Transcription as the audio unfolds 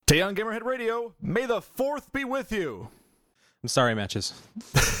Stay on Gamerhead Radio. May the 4th be with you. I'm sorry, Matches.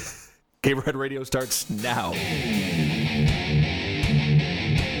 Gamerhead Radio starts now.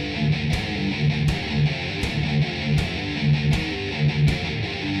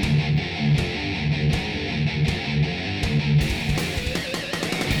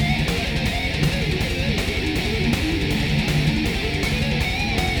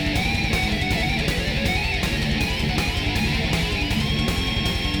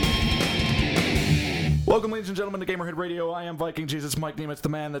 Welcome, ladies and gentlemen, to Gamerhead Radio. I am Viking Jesus Mike Nemitz, the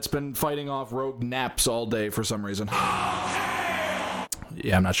man that's been fighting off rogue naps all day for some reason. Yeah,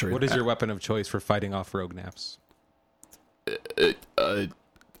 I'm not sure. What is your weapon of choice for fighting off rogue naps?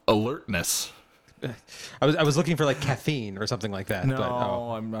 Alertness. I was looking for like caffeine or something like that. No, but,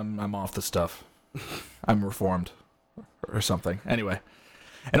 I'm off the stuff. I'm reformed or something. Anyway,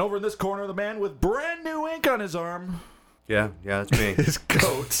 and over in this corner, the man with brand new ink on his arm. Yeah, that's me. His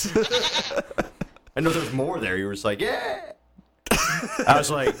coat. I know there's more there. You were just like, yeah. I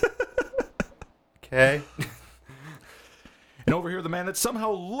was like, okay. And over here, the man that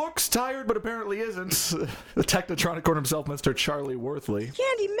somehow looks tired but apparently isn't. The Technotronic himself, Mr. Charlie Worthley.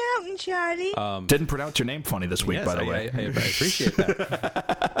 Candy Mountain, Charlie. Didn't pronounce your name funny this week, yes, by the way. I appreciate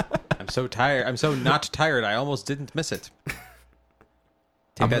that. I'm so tired. I'm so not tired. I almost didn't miss it.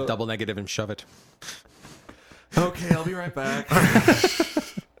 Take that double negative and shove it. Okay, I'll be right back.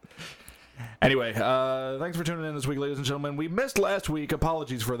 Anyway, thanks for tuning in this week, ladies and gentlemen. We missed last week.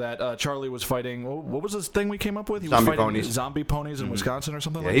 Apologies for that. Charlie was fighting... What was this thing we came up with? He was Zombie fighting ponies. Zombie ponies in Wisconsin or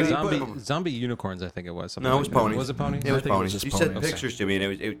something Yeah, like he- that? Zombie unicorns, I think it was. No, it was ponies. Was it ponies? It was I think it was ponies. just You ponies. sent pictures to me,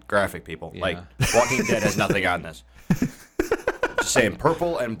 and it was graphic, people. Yeah. Like, Walking Dead has nothing on this. Just saying,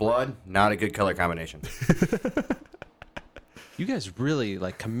 purple and blood, not a good color combination. You guys really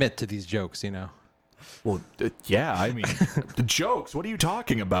like commit to these jokes, you know. Well, yeah, I mean, the jokes. What are you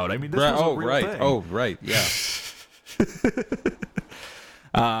talking about? I mean, this was a real thing. Oh, right. Yeah.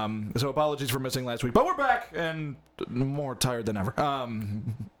 So apologies for missing last week, but we're back and more tired than ever.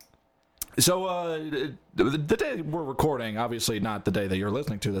 So the day we're recording, obviously not the day that you're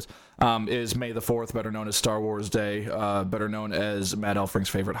listening to this, is May the 4th, better known as Star Wars Day, better known as Matt Elfring's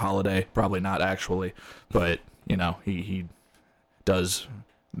favorite holiday. Probably not actually, but, you know, he does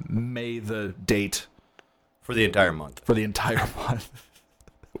May the date For the entire month. for the entire month,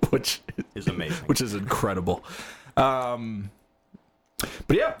 which Is amazing. which is incredible. But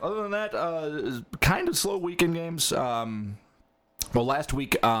yeah, other than that, kind of slow weekend games. Well, last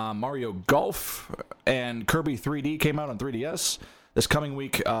week, Mario Golf and Kirby 3D came out on 3DS. This coming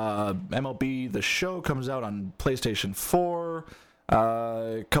week, MLB The Show comes out on PlayStation 4.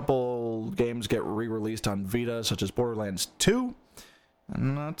 A couple games get re-released on Vita, such as Borderlands 2.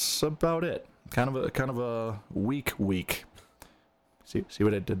 And that's about it. Kind of a weak week. See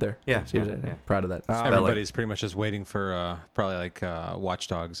what I did there? Yeah, See what I yeah, did? yeah. Proud of that. Everybody's pretty much just waiting for probably like Watch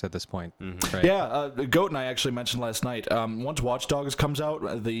Dogs at this point. Right? Yeah, Goat and I actually mentioned last night, once Watch Dogs comes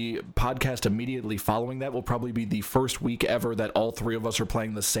out, the podcast immediately following that will probably be the first week ever that all three of us are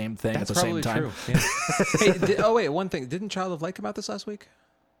playing the same thing That's at the same time. True. Yeah. Hey, wait, one thing. Didn't Child of Light come out this last week?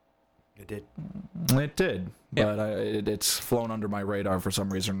 It did. It did, Yeah. but it's flown under my radar for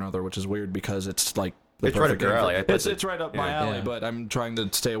some reason or another, which is weird because it's like the It's right perfect up your game for- alley. I played It's right up my yeah. alley, Yeah. but I'm trying to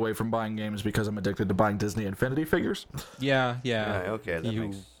stay away from buying games because I'm addicted to buying Disney Infinity figures. Yeah. Yeah, okay, that you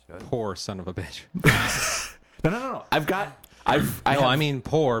makes sense. poor son of a bitch. No. I mean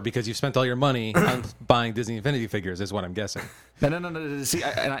poor because you spent all your money on buying Disney Infinity figures is what I'm guessing. No. See,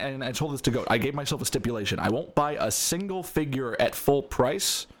 I told this to Goat. I gave myself a stipulation. I won't buy a single figure at full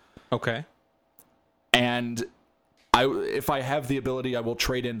price. Okay. And if I have the ability, I will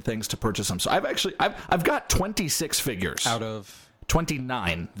trade in things to purchase them. So I've got 26 figures Out of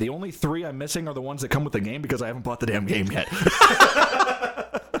 29. The only 3 I'm missing are the ones that come with the game because I haven't bought the damn game yet.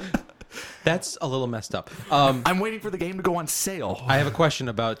 that's a little messed up. I'm waiting for the game to go on sale. I have a question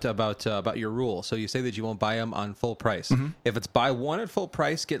about your rule. So you say that you won't buy them on full price. Mm-hmm. If it's buy one at full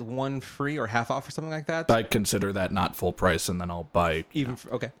price, get one free or half off or something like that. I consider that not full price, and then I'll buy.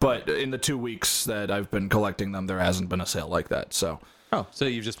 Okay. But in the 2 weeks that I've been collecting them, there hasn't been a sale like that. So Oh, so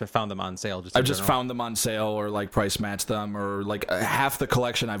you've just found them on sale? I've just found them on sale or like price matched them or like half the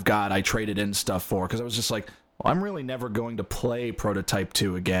collection I've got I traded in stuff for because I was just like, well, I'm really never going to play Prototype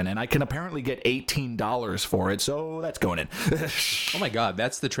 2 again, and I can apparently get $18 for it, so that's going in. Oh my God,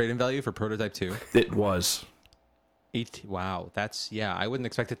 that's the trade-in value for Prototype 2? It was. Wow, that's, yeah, I wouldn't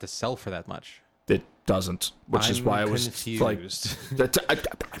expect it to sell for that much. It doesn't, which is I'm why I was confused. like,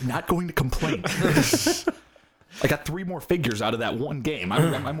 I'm not going to complain. I got 3 more figures out of that one game.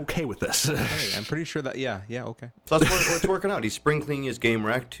 I'm okay with this. Hey, I'm pretty sure that. Yeah. Okay. So that's what it's working out. He's spring cleaning his game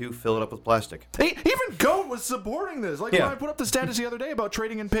rack to fill it up with plastic. Even Goat was supporting this. Like, Yeah. when I put up the status the other day about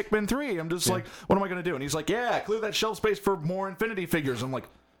trading in Pikmin 3, I'm just like, what am I going to do? And he's like, yeah, clear that shelf space for more Infinity figures. I'm like,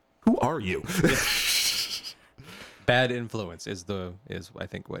 who are you? Bad influence is I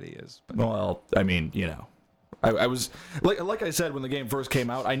think what he is. But Well, I mean, you know. I was like I said when the game first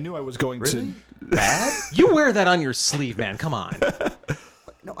came out, I knew I was going to Bad? you wear that on your sleeve, man. Come on.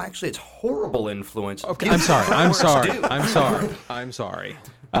 No, actually, it's horrible influence. Okay, You I'm sorry. know I'm what sorry. to do. I'm sorry. I'm sorry.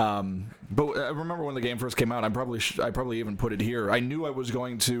 But I remember when the game first came out, I probably even put it here. I knew I was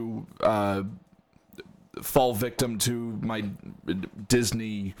going to fall victim to my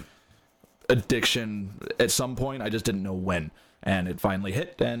Disney addiction at some point. I just didn't know when. And it finally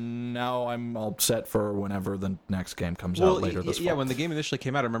hit, and now I'm all set for whenever the next game comes out later this fall. Yeah, when the game initially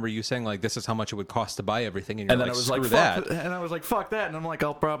came out, I remember you saying like, "This is how much it would cost to buy everything," and you're and then like, I was "Screw like, that." fuck, and I was like, fuck that, and I'm like,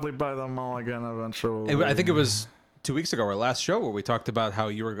 I'll probably buy them all again eventually. I think it was 2 weeks ago, our last show, where we talked about how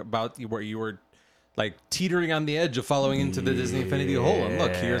you were like teetering on the edge of following into the Disney Infinity hole. And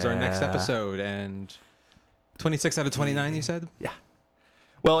look, here's our next episode, and 26 out of 29, you said? Yeah.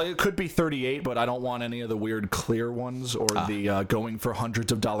 Well, it could be 38, but I don't want any of the weird clear ones or the going for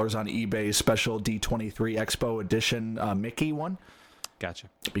hundreds of dollars on eBay special D23 Expo Edition Mickey one. Gotcha.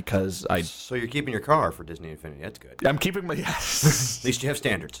 Because So you're keeping your car for Disney Infinity. That's good. I'm keeping my yes. At least you have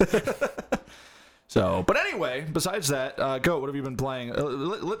standards. So, but anyway, besides that, Goat, what have you been playing?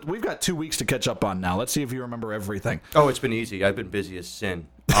 We've got 2 weeks to catch up on now. Let's see if you remember everything. Oh, it's been easy. I've been busy as sin.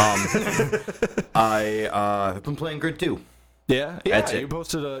 I have been playing Grid 2. Yeah. That's it. You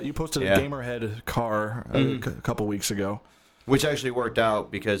posted a Yeah. Gamerhead car a couple weeks ago. Which actually worked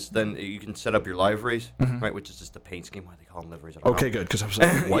out because then you can set up your liveries, right? Which is just a paint scheme. Why they call them liveries? I don't know. Okay, good. Because I was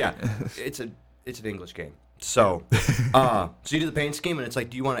like, what? Yeah, it's an English game. So, so you do the paint scheme, and it's like,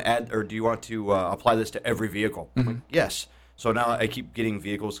 do you want to add or do you want to apply this to every vehicle? I'm like, yes. So now I keep getting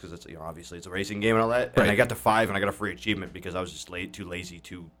vehicles because it's obviously it's a racing game and all that. And I got to 5, and I got a free achievement because I was just too lazy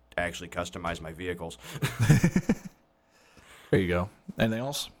to actually customize my vehicles. There you go. Anything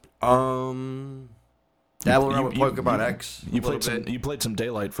else? Dabbling around with Pokemon X. You a little played bit. You played some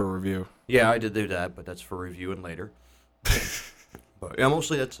Daylight for review. Yeah, I did do that, but that's for review and later. But yeah,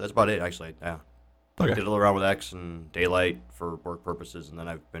 mostly that's about it. Actually, yeah. Okay. Did a little around with X and Daylight for work purposes, and then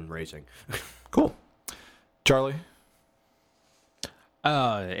I've been racing. Cool. Charlie,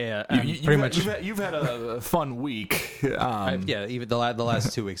 Yeah, pretty much. You've had a fun week. yeah, even the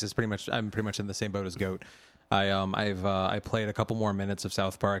last 2 weeks is pretty much. I'm pretty much in the same boat as Goat. I played a couple more minutes of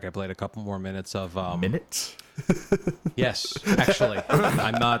South Park. I played a couple more minutes of minutes. Yes, actually,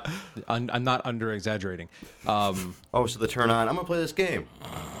 I'm not under exaggerating. Oh, so the turn on. I'm gonna play this game.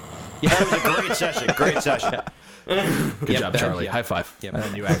 Yeah, that was a great session. Great session. Good job, Charlie. yeah. High five. Yep. And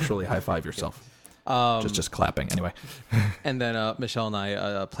then you actually high five yourself. Just clapping. Anyway. And then Michelle and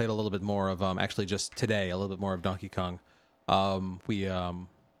I played a little bit more of actually just today a little bit more of Donkey Kong. We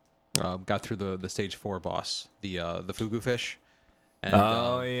got through the stage 4 boss, the Fugu fish. And,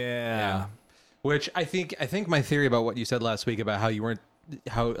 yeah. Which I think my theory about what you said last week about how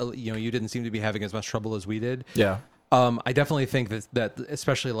you didn't seem to be having as much trouble as we did. Yeah. I definitely think that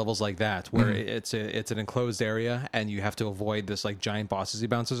especially levels like that, where it's an enclosed area and you have to avoid this like giant bosses he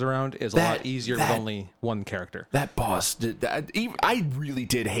bounces around, is a lot easier with only one character. That boss, I really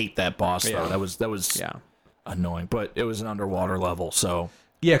did hate that boss though. Yeah. That was annoying, but it was an underwater level, so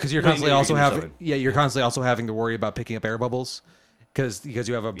Yeah, because you're constantly you also can do having you're constantly also having to worry about picking up air bubbles because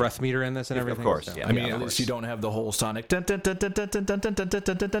you have a breath meter in this and everything. Of course, so. yeah. I mean, at least you don't have the whole Sonic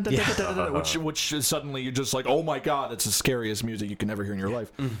which suddenly you're just like, oh my god, it's the scariest music you can ever hear in your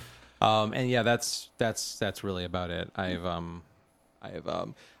life. And yeah, that's really about it. I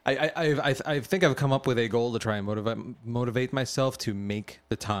think I've come up with a goal to try and motivate myself to make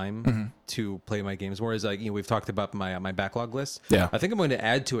the time to play my games more. Is like we've talked about my backlog list. Yeah. I think I'm going to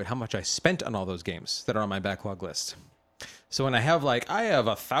add to it how much I spent on all those games that are on my backlog list. So when I have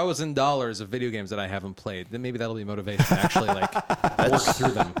 $1,000 of video games that I haven't played, then maybe that'll be motivation to actually work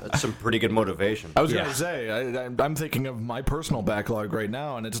through them. That's some pretty good motivation. I was going to say, I'm thinking of my personal backlog right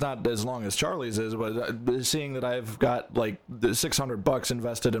now, and it's not as long as Charlie's is, but seeing that I've got $600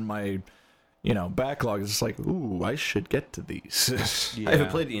 invested in my, backlog, it's just like, ooh, I should get to these. Yeah. I haven't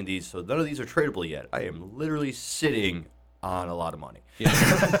played any of these, so none of these are tradable yet. I am literally sitting on a lot of money.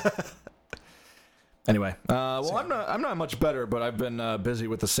 Yeah. Anyway, I'm not much better, but I've been busy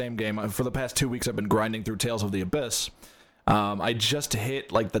with the same game. For the past 2 weeks, I've been grinding through Tales of the Abyss. I just hit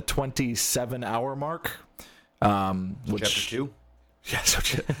the 27-hour mark. Chapter 2? Yeah,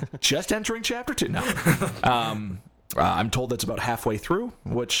 so just entering chapter 2 now. I'm told that's about halfway through,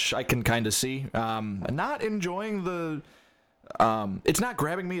 which I can kind of see. Not enjoying the... it's not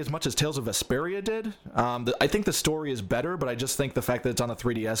grabbing me as much as Tales of Vesperia did. I think the story is better, but I just think the fact that it's on the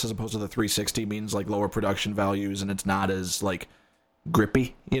 3DS as opposed to the 360 means like lower production values, and it's not as like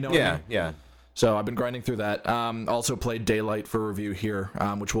grippy, you know? What I mean? Yeah. So I've been grinding through that. Also played Daylight for review here,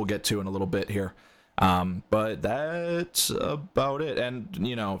 which we'll get to in a little bit here. But that's about it. And,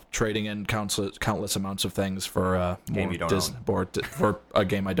 you know, trading in countless amounts of things for Game you don't own. For a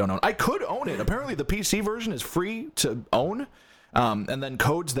game I don't own. I could own it. Apparently the PC version is free to own. And then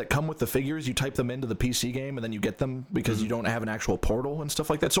codes that come with the figures, you type them into the PC game and then you get them because you don't have an actual portal and stuff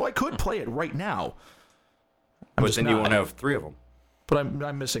like that. So I could play it right now. But then you won't have 3 of them. But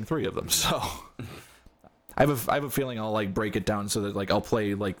I'm missing 3 of them, so I have a feeling I'll like break it down so that like I'll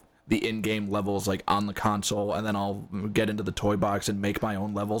play like the in-game levels like on the console, and then I'll get into the toy box and make my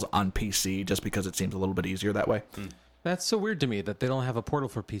own levels on PC just because it seems a little bit easier that way. That's so weird to me that they don't have a portal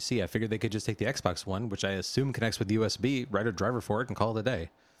for PC. I figured they could just take the Xbox One, which I assume connects with USB, write a driver for it, and call it a day.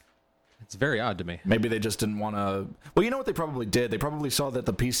 It's very odd to me. Maybe they just didn't want to. Well, you know what they probably did? They probably saw that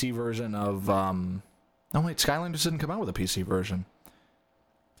the PC version of oh wait, Skylanders didn't come out with a PC version.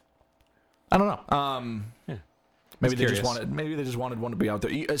 I don't know. Yeah. Maybe they just wanted one to be out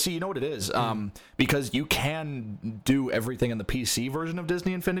there. See, you know what it is? Because you can do everything in the PC version of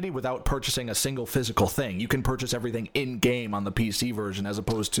Disney Infinity without purchasing a single physical thing. You can purchase everything in game on the PC version as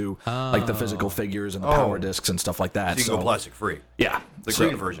opposed to like the physical figures and the power discs and stuff like that. So you can go plastic free. Yeah, The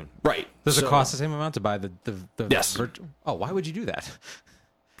green version. Right. Does it cost the same amount to buy the Yes. Oh, why would you do that?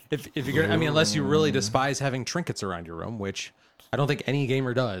 If you're gonna, I mean, unless you really despise having trinkets around your room, which I don't think any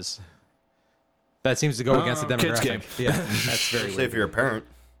gamer does. That seems to go against the kids demographic. game. Yeah, that's very Say weird. if you're a parent.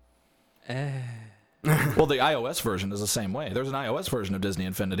 Well, the iOS version is the same way. There's an iOS version of Disney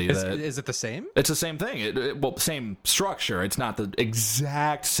Infinity. Is it the same? It's the same thing. Well, same structure. It's not the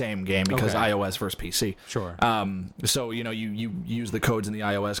exact same game because Okay. iOS versus PC. Sure. So you know you use the codes in the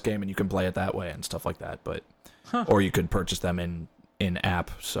iOS game and you can play it that way and stuff like that. But or you could purchase them in app.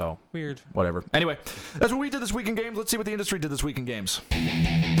 So Weird. whatever. Anyway, that's what we did this week in games. Let's see what the industry did this week in games.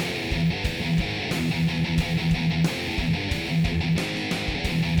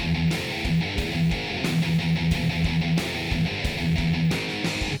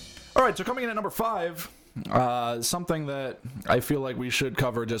 All right, so coming in at number 5, something that I feel like we should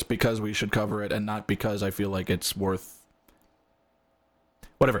cover just because we should cover it and not because I feel like it's worth...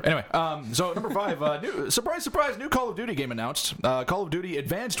 Whatever. Anyway, so number 5, new, surprise, new Call of Duty game announced. Call of Duty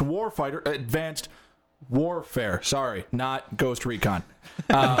Advanced Warfare. Sorry, not Ghost Recon.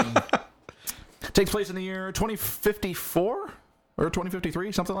 Takes place in the year 2054 or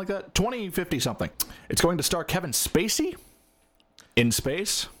 2053, something like that. 2050 something. It's going to star Kevin Spacey in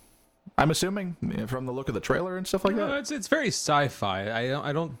space. I'm assuming from the look of the trailer and stuff like that. It's very sci-fi.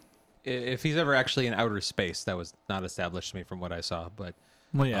 I don't. If he's ever actually in outer space, that was not established to me from what I saw. But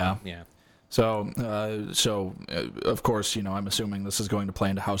Well, yeah. yeah. So of course, you know, I'm assuming this is going to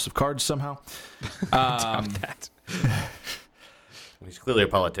play into House of Cards somehow. That. He's clearly a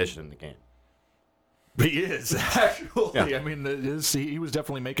politician in the game. He is actually. Yeah. I mean, he was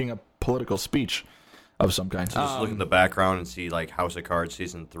definitely making a political speech of some kind. Just look in the background and see like House of Cards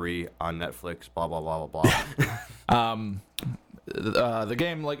season 3 on Netflix. Blah blah blah blah blah. The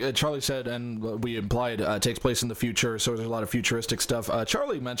game, like Charlie said, and we implied, takes place in the future, so there's a lot of futuristic stuff.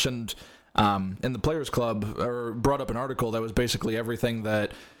 Charlie mentioned in the Players Club, or brought up an article that was basically everything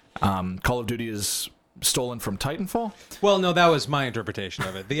that Call of Duty is stolen from Titanfall. Well, no, that was my interpretation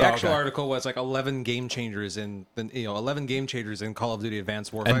of it. The actual okay. article was like 11 game changers in Call of Duty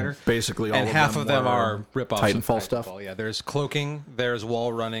Advanced Warfighter, And basically all and of half them of them were are rip-offs Titanfall of stuff. Yeah, there's cloaking, there's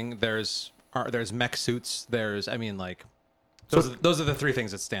wall running, there's mech suits, those are the 3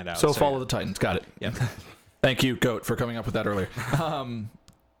 things that stand out. So follow the Titans. Got it. Yep. Thank you, Goat, for coming up with that earlier.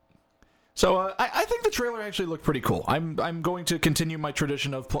 I think the trailer actually looked pretty cool. I'm going to continue my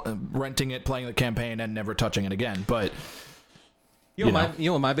tradition of renting it, playing the campaign, and never touching it again. But You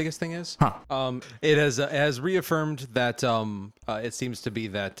know what my biggest thing is? It has reaffirmed that it seems to be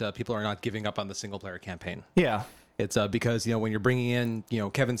that people are not giving up on the single player campaign. yeah, It's because when you're bringing in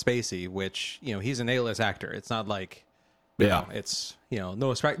Kevin Spacey, which he's an A-list actor. It's not like it's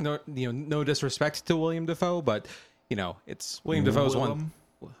no disrespect to William Dafoe, but it's William Dafoe's one.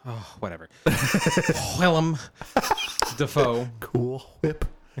 Oh, whatever. Willem Dafoe. Cool whip.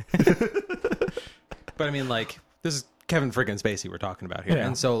 But I mean, like, this is Kevin friggin' Spacey we're talking about here. Yeah.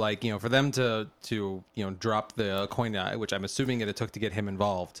 And so, like, for them to drop the coin, which I'm assuming it took to get him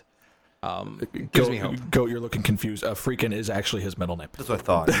involved, gives me hope. Goat, you're looking confused. Freakin' is actually his middle name. That's what I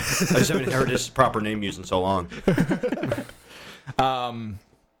thought. I just haven't heard his proper name used in so long.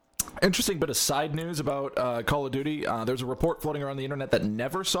 Interesting bit of side news about Call of Duty. There's a report floating around the internet that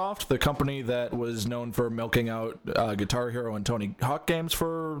Neversoft, the company that was known for milking out Guitar Hero and Tony Hawk games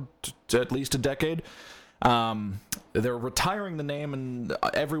for at least a decade, they're retiring the name, and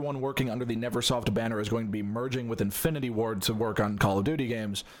everyone working under the Neversoft banner is going to be merging with Infinity Ward to work on Call of Duty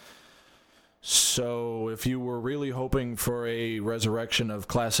games. So if you were really hoping for a resurrection of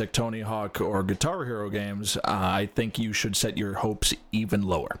classic Tony Hawk or Guitar Hero games, I think you should set your hopes even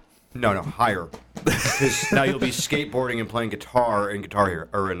lower. No, higher. Because now you'll be skateboarding and playing guitar in Guitar Hero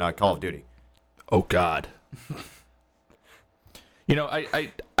or in Call of Duty. Oh God. You know,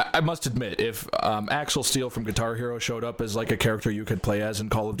 I must admit, if Axel Steele from Guitar Hero showed up as like a character you could play as in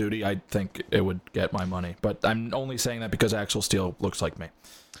Call of Duty, I think it would get my money. But I'm only saying that because Axel Steele looks like me.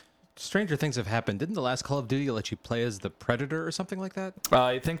 Stranger things have happened. Didn't the last Call of Duty let you play as the Predator or something like that?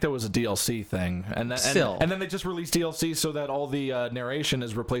 I think there was a DLC thing, and then they just released DLC so that all the narration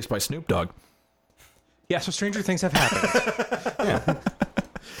is replaced by Snoop Dogg. Yeah, so stranger things have happened. Yeah.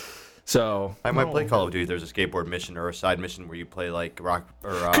 So I might play Call of Duty. There's a skateboard mission or a side mission where you play like rock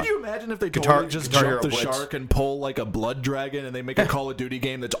or. Could you imagine if they Guitar just Hero jump the Blitz. shark and pull like a blood dragon, and they make a Call of Duty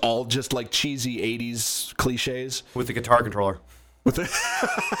game that's all just like cheesy '80s cliches with the guitar controller? with it?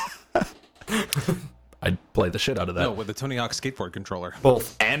 I'd play the shit out of that. No, with the Tony Hawk skateboard controller.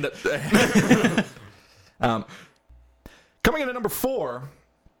 Both. And coming in at number 4,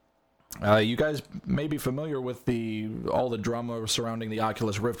 you guys may be familiar with all the drama surrounding the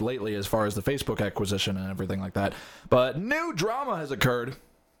Oculus Rift lately as far as the Facebook acquisition and everything like that. But new drama has occurred.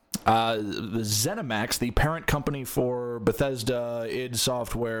 The ZeniMax, the parent company for Bethesda, id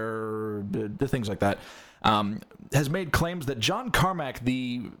Software, things like that, has made claims that John Carmack,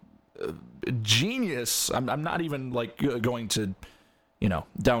 the genius, I'm not even like going to,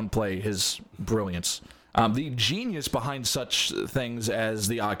 downplay his brilliance. The genius behind such things as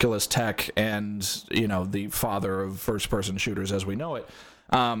the Oculus tech and, the father of first-person shooters as we know it,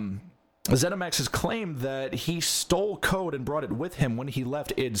 ZeniMax has claimed that he stole code and brought it with him when he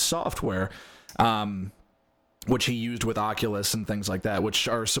left id Software, which he used with Oculus and things like that, which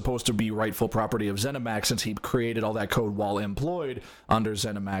are supposed to be rightful property of ZeniMax since he created all that code while employed under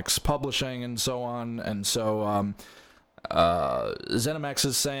ZeniMax Publishing and so on. And so ZeniMax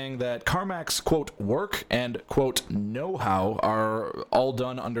is saying that Carmack's, quote, work and, quote, know-how are all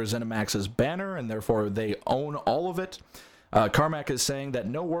done under ZeniMax's banner, and therefore they own all of it. Carmack is saying that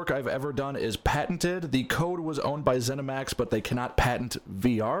no work I've ever done is patented. The code was owned by ZeniMax, but they cannot patent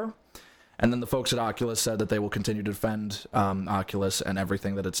VR. And then the folks at Oculus said that they will continue to defend Oculus and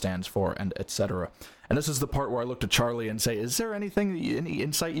everything that it stands for, and etc. And this is the part where I look to Charlie and say, is there any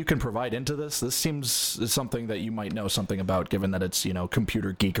insight you can provide into this? This seems something that you might know something about, given that it's,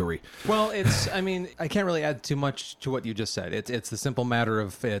 computer geekery. Well, I can't really add too much to what you just said. It's the simple matter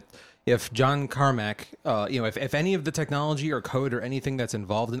of it. If John Carmack, if any of the technology or code or anything that's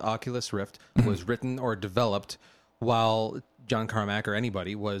involved in Oculus Rift was written or developed while John Carmack or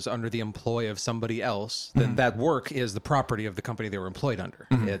anybody was under the employ of somebody else, then that work is the property of the company they were employed under.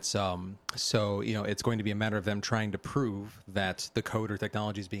 It's it's going to be a matter of them trying to prove that the code or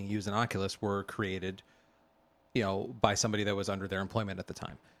technologies being used in Oculus were created, by somebody that was under their employment at the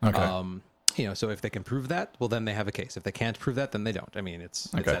time. Okay. So if they can prove that, well, then they have a case. If they can't prove that, then they don't. I mean, it's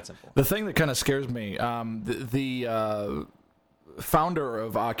that simple. The thing that kind of scares me, the founder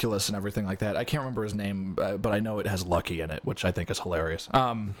of Oculus and everything like that, I can't remember his name, but I know it has Lucky in it, which I think is hilarious.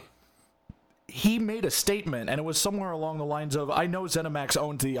 He made a statement, and it was somewhere along the lines of, I know ZeniMax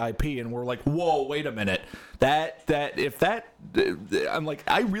owns the IP, and we're like, whoa, wait a minute. I'm like,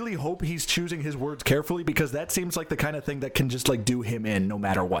 I really hope he's choosing his words carefully, because that seems like the kind of thing that can just, like, do him in no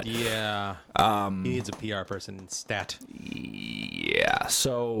matter what. Yeah. He needs a PR person stat. Yeah,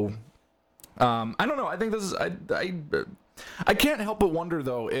 so, I don't know. I think this is, I can't help but wonder,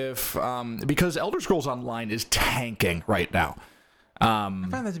 though, if, because Elder Scrolls Online is tanking right now. I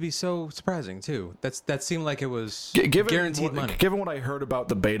find that to be so surprising too. That seemed like it was guaranteed money. Given what I heard about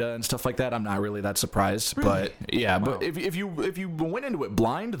the beta and stuff like that, I'm not really that surprised. Really? But yeah, wow. But if you went into it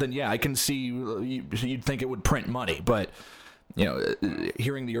blind, then yeah, I can see you'd think it would print money. But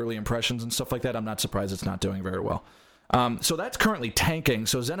hearing the early impressions and stuff like that, I'm not surprised it's not doing very well. So that's currently tanking.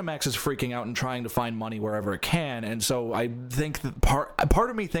 So ZeniMax is freaking out and trying to find money wherever it can. And so I think that part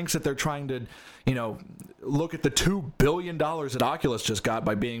of me thinks that they're trying to, look at the $2 billion that Oculus just got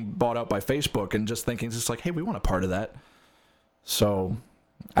by being bought out by Facebook and just thinking, just like, hey, we want a part of that. So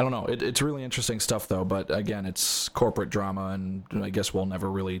I don't know. It's really interesting stuff, though. But again, it's corporate drama, and I guess we'll never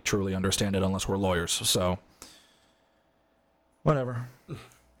really truly understand it unless we're lawyers. So, whatever.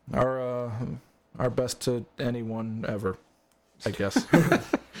 Our best to anyone ever, I guess.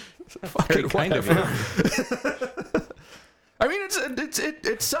 Very kind of you. I mean,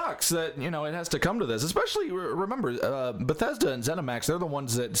 it sucks that it has to come to this. Especially remember, Bethesda and ZeniMax, they're the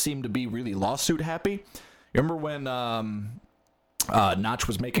ones that seem to be really lawsuit happy. You remember when Notch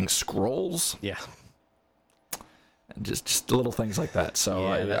was making scrolls? Yeah. And just little things like that. So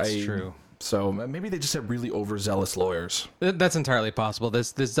Yeah, that's true. So maybe they just have really overzealous lawyers. That's entirely possible.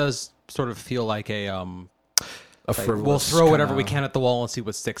 This does sort of feel like a Frivolous we'll throw whatever kinda- we can at the wall and see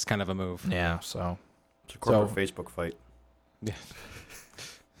what sticks kind of a move. Yeah. So It's a corporate Facebook fight. Yeah.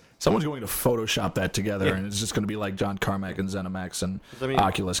 someone's going to Photoshop that together, and it's just going to be like John Carmack and ZeniMax and I mean,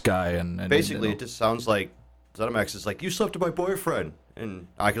 Oculus guy, and Basically, it just sounds like ZeniMax is like, you slept with my boyfriend. And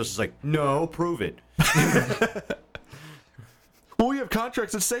Oculus is like, no, prove it. well, we have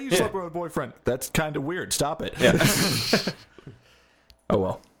contracts that say you slept with a boyfriend. That's kind of weird. Stop it. Yeah. Oh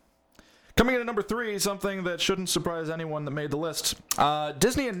well. Coming in at number 3, something that shouldn't surprise anyone that made the list.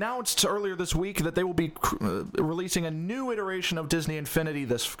 Disney announced earlier this week that they will be releasing a new iteration of Disney Infinity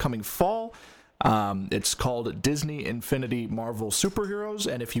this coming fall. It's called Disney Infinity Marvel Superheroes,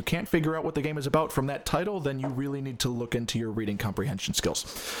 and if you can't figure out what the game is about from that title, then you really need to look into your reading comprehension skills.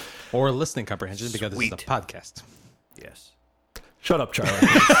 Or listening comprehension, because Sweet. this is a podcast. Yes. Shut up, Charlie.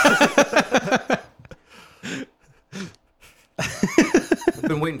 I've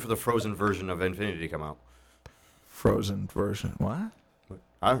been waiting for the Frozen version of Infinity to come out. Frozen version. What?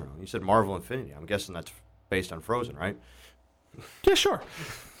 I don't know. You said Marvel Infinity. I'm guessing that's based on Frozen, right? Yeah, sure.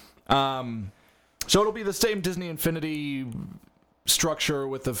 So it'll be the same Disney Infinity structure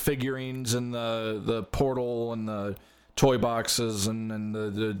with the figurines and the portal and the toy boxes and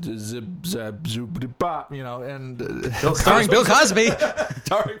the zip zap zoop bop, and Starring Bill Cosby.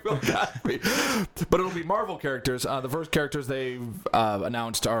 starring Bill Cosby. But it'll be Marvel characters. The first characters they've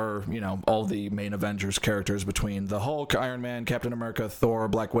announced are all the main Avengers characters between the Hulk, Iron Man, Captain America, Thor,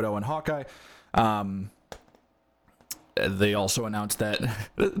 Black Widow, and Hawkeye. They also announced that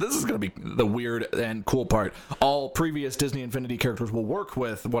this is going to be the weird and cool part. All previous Disney Infinity characters will work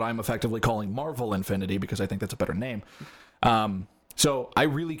with what I'm effectively calling Marvel Infinity because I think that's a better name. So I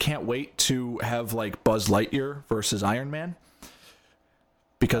really can't wait to have like Buzz Lightyear versus Iron Man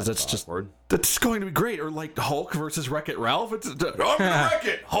because that's going to be great. Or like Hulk versus Wreck-It Ralph. I'm gonna wreck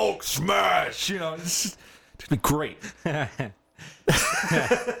it, Hulk smash. It's going to be great.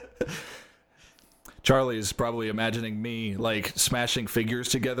 Charlie is probably imagining me like smashing figures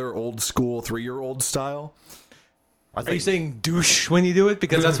together, old school 3-year-old style. Are you saying douche when you do it?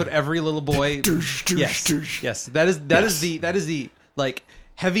 Because that's what every little boy. Douche, douche, Yes, douche. yes. That is the like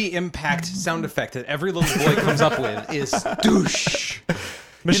heavy impact sound effect that every little boy comes up with is douche.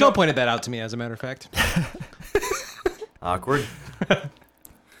 Michelle pointed that out to me, as a matter of fact. Awkward.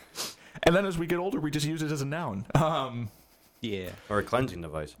 And then as we get older, we just use it as a noun. Yeah. Or a cleansing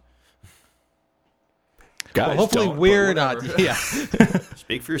device. Guys, Well, hopefully don't, but we're not. whatever. Yeah.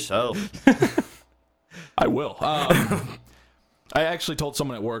 Speak for yourself. I will. I actually told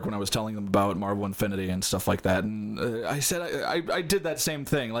someone at work when I was telling them about Marvel Infinity and stuff like that, and I said I did that same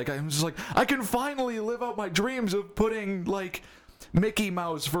thing. Like I was just like, I can finally live out my dreams of putting like Mickey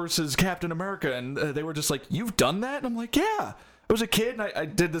Mouse versus Captain America, and they were just like, "You've done that?" And I'm like, "Yeah." I was a kid, and I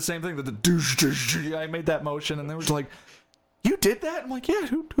did the same thing. The douche, douche, I made that motion, and they were like, "You did that?" I'm like, "Yeah."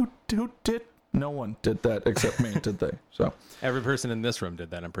 Who did? No one did that except me, did they? So Every person in this room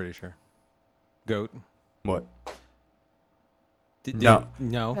did that, I'm pretty sure. Goat. What? No.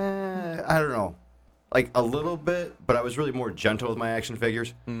 I don't know. Like a little bit, but I was really more gentle with my action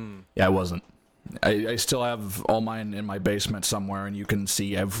figures. yeah, I wasn't. I still have all mine in my basement somewhere, and you can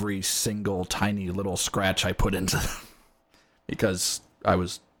see every single tiny little scratch I put into them because I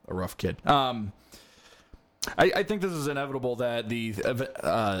was a rough kid. I think this is inevitable that the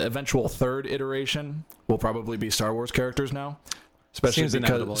eventual third iteration will probably be Star Wars characters now, Seems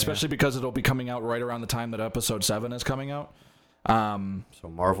inevitable, especially because it'll be coming out right around the time that Episode 7 is coming out. So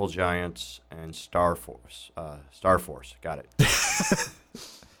Marvel Giants and Star Force. Star Force. Got it.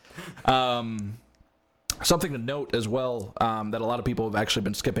 Something to note as well that a lot of people have actually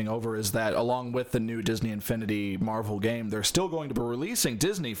been skipping over is that along with the new Disney Infinity Marvel game, they're still going to be releasing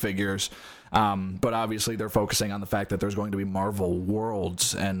Disney figures, but obviously they're focusing on the fact that there's going to be Marvel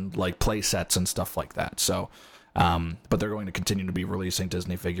worlds and like play sets and stuff like that. So, but they're going to continue to be releasing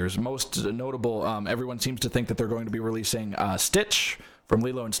Disney figures. Most notable, everyone seems to think that they're going to be releasing Stitch from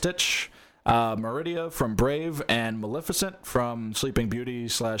Lilo and Stitch. Meridia from Brave, and Maleficent from Sleeping Beauty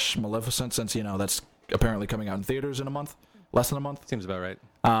 / Maleficent, since, that's apparently coming out in theaters in a month. Less than a month. Seems about right.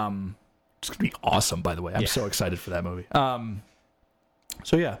 It's going to be awesome, by the way. I'm so excited for that movie.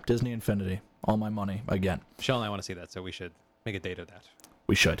 So, yeah, Disney Infinity. All my money again. Michelle and I want to see that, so we should make a date of that.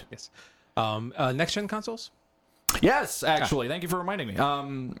 We should. Yes. Next-gen consoles? Yes, actually. Thank you for reminding me.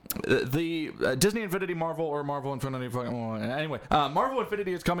 The Disney Infinity Marvel or Marvel Infinity. Anyway, Marvel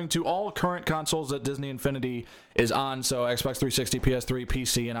Infinity is coming to all current consoles that Disney Infinity is on. So Xbox 360, PS3,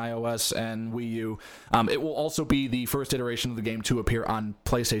 PC, and iOS, and Wii U. It will also be the first iteration of the game to appear on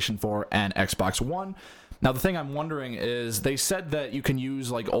PlayStation 4 and Xbox One. Now, the thing I'm wondering is they said that you can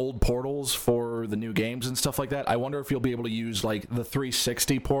use like old portals for the new games and stuff like that. I wonder if you'll be able to use like the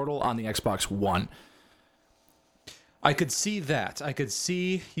 360 portal on the Xbox One. I could see that. I could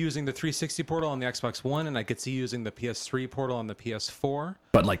see using the 360 portal on the Xbox One, and I could see using the PS3 portal on the PS4.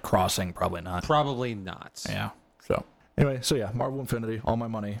 But like crossing, probably not. Probably not. Yeah. So anyway, Marvel Infinity, all my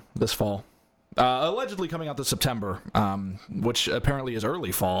money this fall. Allegedly coming out this September, which apparently is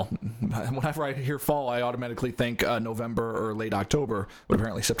early fall. Whenever I hear fall, I automatically think November or late October, but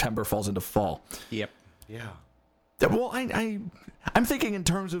apparently September falls into fall. Yep. Yeah. Well, I'm thinking in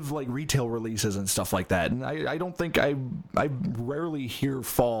terms of like retail releases and stuff like that, and I don't think I rarely hear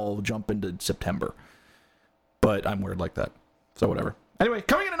fall jump into September, but I'm weird like that, so whatever. Anyway,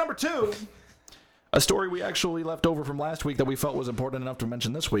 coming in at number 2, a story we actually left over from last week that we felt was important enough to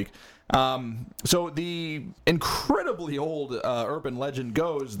mention this week. So the incredibly old urban legend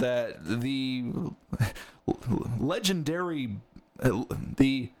goes that the legendary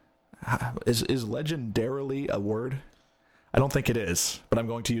Is legendarily a word? I don't think it is, but I'm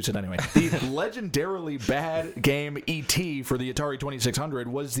going to use it anyway. The legendarily bad game E.T. for the Atari 2600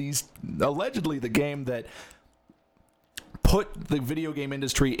 was allegedly the game that put the video game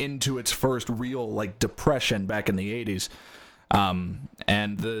industry into its first real like depression back in the 80s.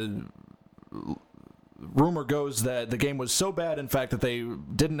 And the rumor goes that the game was so bad, in fact, that they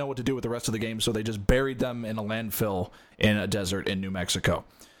didn't know what to do with the rest of the game, so they just buried them in a landfill in a desert in New Mexico.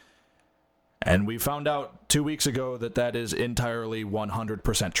 And we found out 2 weeks ago that is entirely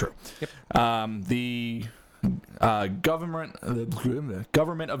 100% true. Yep. The government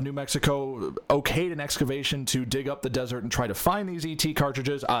of New Mexico okayed an excavation to dig up the desert and try to find these ET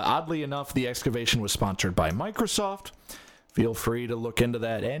cartridges. Oddly enough, the excavation was sponsored by Microsoft. Feel free to look into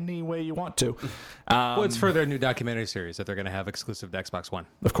that any way you want to. Well, it's for their new documentary series that they're going to have exclusive to Xbox One.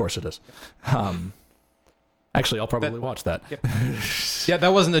 Of course it is. Actually, I'll probably watch that. Yep. Yeah,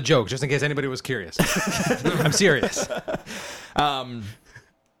 that wasn't a joke, just in case anybody was curious. I'm serious.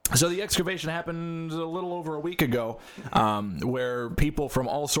 So the excavation happened a little over a week ago, where people from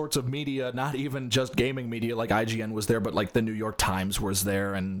all sorts of media, not even just gaming media, like IGN was there, but like the New York Times was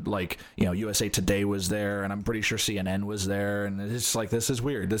there, and like, USA Today was there, and I'm pretty sure CNN was there, and it's like, this is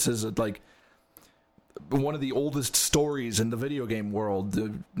weird. This is like one of the oldest stories in the video game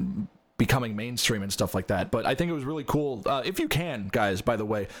world, becoming mainstream and stuff like that. But I think it was really cool. If you can, guys, by the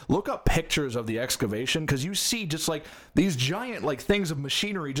way, look up pictures of the excavation, because you see just like these giant like things of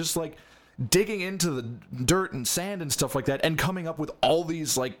machinery just like digging into the dirt and sand and stuff like that, and coming up with all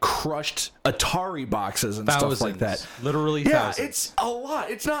these like crushed Atari boxes and stuff like that. Literally yeah, thousands. It's a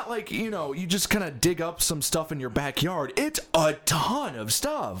lot. It's not like, you just kind of dig up some stuff in your backyard. It's a ton of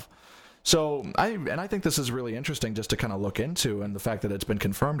stuff. So I think this is really interesting just to kind of look into, and the fact that it's been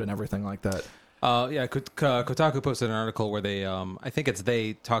confirmed and everything like that. Kotaku posted an article where they, I think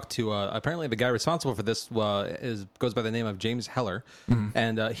they talked to, apparently the guy responsible for this goes by the name of James Heller. Mm-hmm.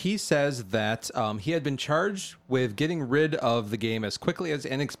 And he says that he had been charged with getting rid of the game as quickly, as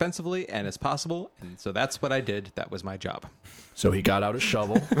inexpensively, and as possible. And so that's what I did. That was my job. So he got out a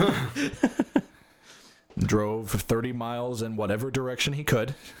shovel, drove 30 miles in whatever direction he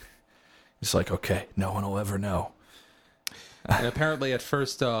could. He's like, okay, no one will ever know. And apparently at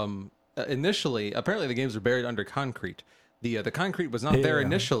first, initially, the games were buried under concrete. The concrete was not there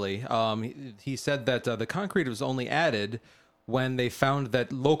initially. He said that the concrete was only added when they found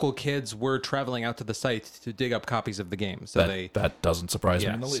that local kids were traveling out to the site to dig up copies of the game. So that doesn't surprise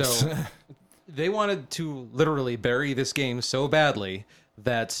me in the least. So they wanted to literally bury this game so badly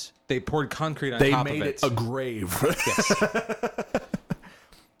that they poured concrete on top of it. They made it a grave. Yes.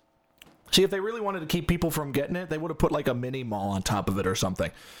 See, if they really wanted to keep people from getting it, they would have put like a mini mall on top of it or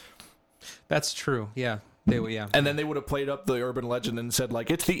something. That's true. Yeah. And then they would have played up the urban legend and said like,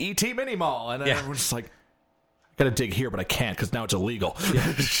 it's the ET mini mall. And then everyone's just like, I got to dig here, but I can't because now it's illegal.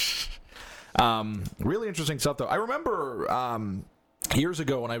 Yeah. Really interesting stuff, though. I remember years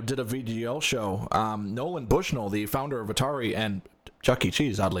ago when I did a VGL show, Nolan Bushnell, the founder of Atari and Chuck E.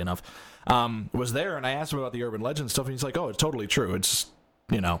 Cheese, oddly enough, was there, and I asked him about the urban legend stuff, and he's like, "Oh, it's totally true. It's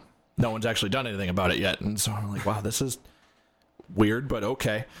no one's actually done anything about it yet." And so I'm like, "Wow, this is weird, but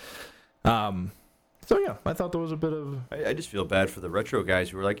okay." So yeah, I thought there was a bit of. I just feel bad for the retro guys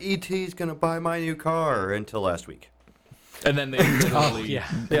who were like, "E.T.'s gonna buy my new car," until last week. And then they literally, yeah.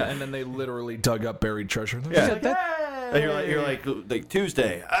 and then they literally dug up buried treasure. And Yeah. like, And you're like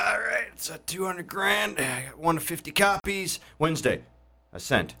Tuesday. All right, it's a $200,000. I got 1 to 50 copies. Wednesday, a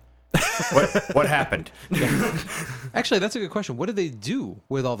cent. What happened? Actually, that's a good question. What did they do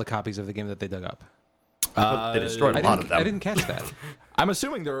with all the copies of the game that they dug up? They destroyed a lot of them. I didn't catch that. I'm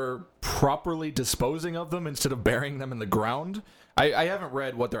assuming they're properly disposing of them instead of burying them in the ground. I haven't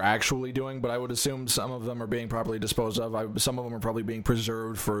read what they're actually doing, but I would assume some of them are being properly disposed of. Some of them are probably being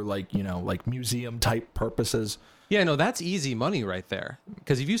preserved for like museum type purposes. Yeah, no, that's easy money right there.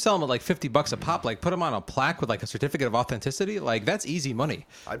 Because if you sell them at like $50 a pop, like put them on a plaque with like a certificate of authenticity, like that's easy money.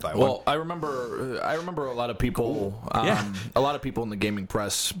 I'd buy one. Well, I remember a lot of people, Yeah. a lot of people in the gaming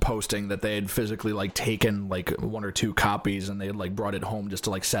press posting that they had physically like taken like 1 or 2 copies and they had like brought it home just to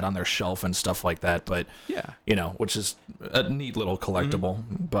like set on their shelf and stuff like that. But Yeah. which is a neat little collectible.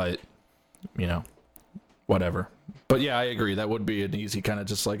 But whatever. But yeah, I agree. That would be an easy kind of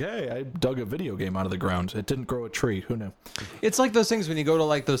just like, hey, I dug a video game out of the ground. It didn't grow a tree. Who knew? It's like those things when you go to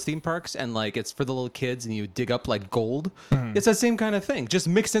like those theme parks and like it's for the little kids and you dig up like gold. It's that same kind of thing. Just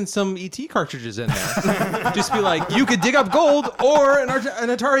mix in some ET cartridges in there. Just be like, you could dig up gold or an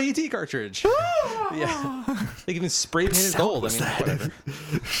Atari ET cartridge. Yeah. They can even spray painted gold. I mean, whatever.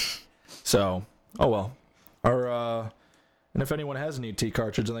 So, oh well. And if anyone has an ET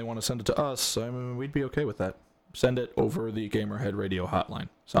cartridge and they want to send it to us, I mean, we'd be okay with that. Send it over the Gamerhead Radio hotline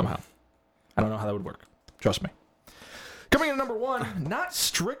somehow. I don't know how that would work. Trust me. Coming in at number 1, not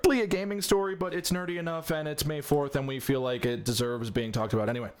strictly a gaming story, but it's nerdy enough, and it's May 4th, and we feel like it deserves being talked about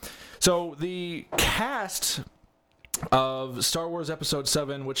anyway. So the cast of Star Wars Episode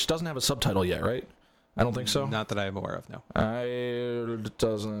 7, which doesn't have a subtitle yet, right? I don't think so. Not that I'm aware of, no. It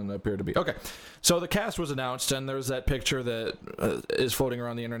doesn't appear to be. Okay. So the cast was announced, and there's that picture that is floating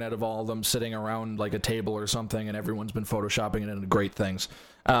around the internet of all of them sitting around like a table or something, and everyone's been photoshopping it into great things.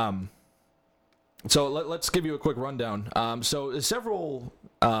 So let's give you a quick rundown. So several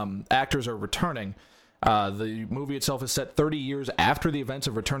actors are returning. The movie itself is set 30 years after the events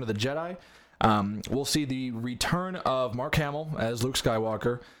of Return of the Jedi. We'll see the return of Mark Hamill as Luke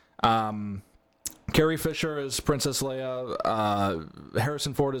Skywalker. Carrie Fisher as Princess Leia,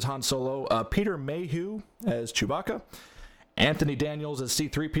 Harrison Ford as Han Solo, Peter Mayhew as Chewbacca, Anthony Daniels as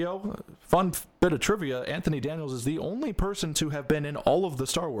C-3PO. Fun bit of trivia, Anthony Daniels is the only person to have been in all of the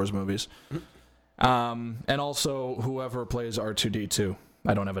Star Wars movies. And also whoever plays R2-D2.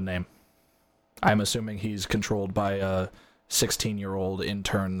 I don't have a name. I'm assuming he's controlled by a 16-year-old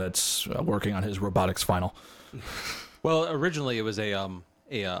intern that's working on his robotics final. Well, originally it was a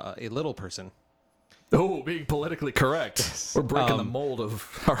little person. Oh, being politically correct. We're breaking the mold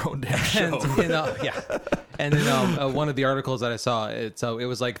of our own damn show. And in one of the articles that I saw, it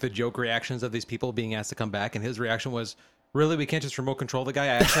was like the joke reactions of these people being asked to come back, and his reaction was, really, we can't just remote control the guy?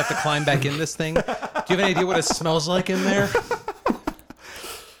 I actually have to climb back in this thing? Do you have any idea what it smells like in there?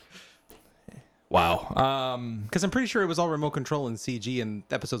 Wow. Because I'm pretty sure it was all remote control in CG in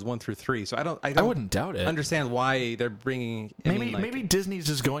episodes 1 through 3. So I don't wouldn't doubt it. Understand why they're bringing. Maybe Disney's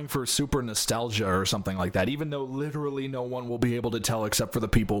just going for super nostalgia or something like that. Even though literally no one will be able to tell except for the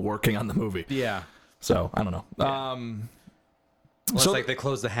people working on the movie. Yeah. So I don't know. Yeah. So it's like they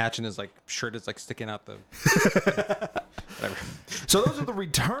close the hatch and his like shirt is like sticking out the. Whatever. So those are the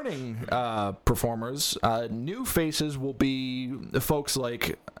returning performers. New faces will be folks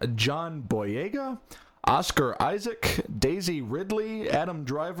like John Boyega, Oscar Isaac, Daisy Ridley, Adam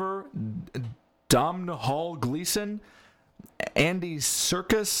Driver, Domhnall Gleeson, Andy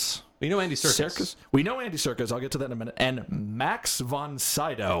Serkis. We know Andy Serkis. We know Andy Serkis. I'll get to that in a minute. And Max von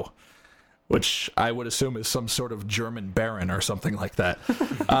Sydow, which I would assume is some sort of German baron or something like that.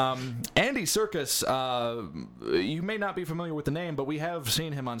 Andy Serkis, you may not be familiar with the name, but we have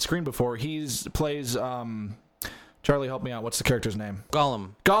seen him on screen before. He plays... Charlie, help me out. What's the character's name?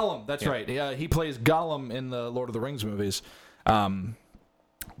 Gollum. Gollum, that's right. Yeah, he plays Gollum in the Lord of the Rings movies,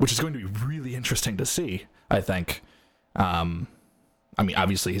 which is going to be really interesting to see, I think. I mean,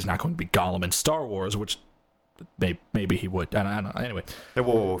 obviously, he's not going to be Gollum in Star Wars, which... Maybe he would. I don't know. Anyway. Hey,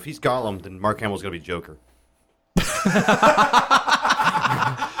 whoa, if he's Gollum, then Mark Hamill's going to be Joker.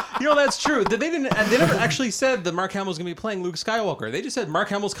 You know, that's true. They never actually said that Mark Hamill's going to be playing Luke Skywalker. They just said Mark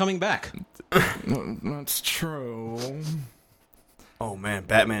Hamill's coming back. That's true. Oh, man.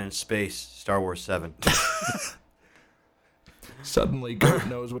 Batman in Space, Star Wars 7. Suddenly, Goat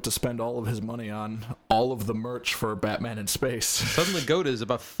knows what to spend all of his money on. All of the merch for Batman in Space. Suddenly, Goat is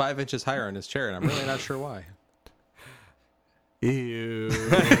about 5 inches higher in his chair, and I'm really not sure why. Ew.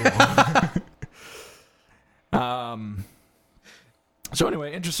 So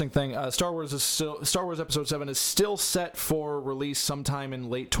anyway, interesting thing. Star Wars Episode 7 is still set for release sometime in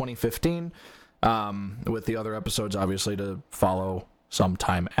late 2015, with the other episodes obviously to follow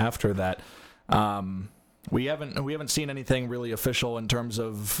sometime after that. We haven't seen anything really official in terms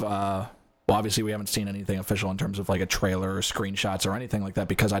of. Obviously, we haven't seen anything official in terms of like a trailer or screenshots or anything like that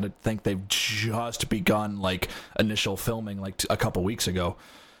because I think they've just begun like initial filming like a couple weeks ago.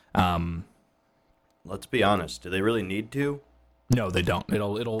 Let's be honest. Do they really need to? No, they don't.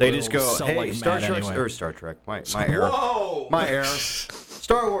 It'll. They just go, sell hey, like Star mad Trek anyway. or Star Trek. My error. Whoa! My error.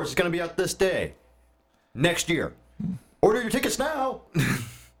 Star Wars is going to be out this day, next year. Order your tickets now.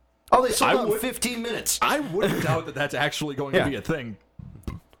 Oh, they sold out in 15 minutes. I wouldn't doubt that that's actually going to be a thing.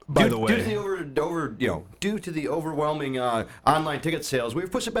 By the way, due to the overwhelming online ticket sales, we've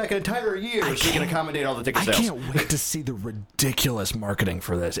pushed it back an entire year so we can accommodate all the ticket sales. I can't wait to see the ridiculous marketing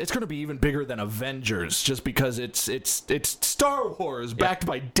for this. It's going to be even bigger than Avengers, just because it's Star Wars backed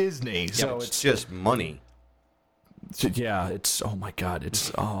by Disney. So it's just money. It's oh my god,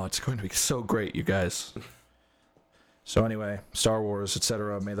 it's going to be so great, you guys. So anyway, Star Wars,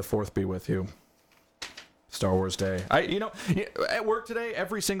 etc. May the 4th be with you. Star Wars Day. At work today,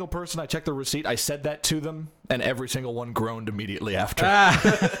 every single person I checked the receipt, I said that to them, and every single one groaned immediately after. You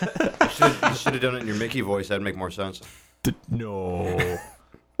should have done it in your Mickey voice. That'd make more sense. No. May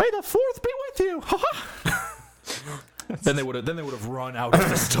the 4th be with you. Then they would have run out of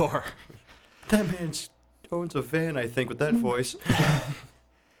the store. That man owns a van, I think, with that voice.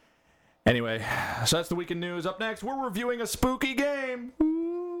 Anyway, so that's the weekend news. Up next, we're reviewing a spooky game.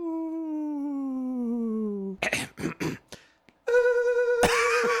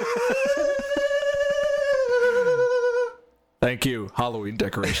 Thank you. Halloween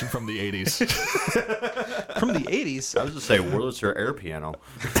decoration from the 80s. From the 80s? I was just say Wurlitzer air piano.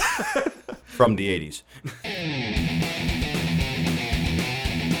 From the 80s.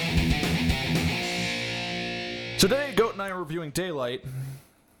 Today, Goat and I are reviewing Daylight.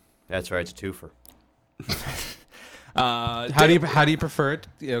 That's right, it's a twofer. How do you prefer it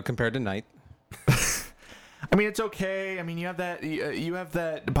compared to Night? I mean, it's okay. I mean, you have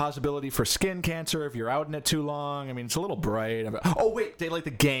that possibility for skin cancer if you're out in it too long. I mean, it's a little bright. Oh wait, Daylight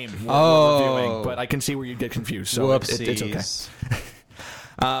the game we're reviewing, but I can see where you get confused. So it's okay.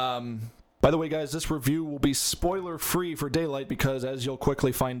 By the way, guys, this review will be spoiler free for Daylight because, as you'll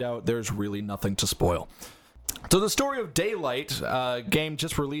quickly find out, there's really nothing to spoil. So the story of Daylight, game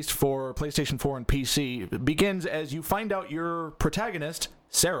just released for PlayStation 4 and PC, begins as you find out your protagonist,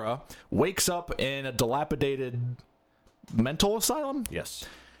 Sarah, wakes up in a dilapidated mental asylum. Yes.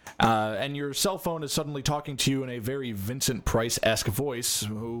 And your cell phone is suddenly talking to you in a very Vincent Price-esque voice,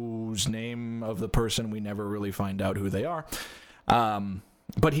 whose name of the person we never really find out who they are.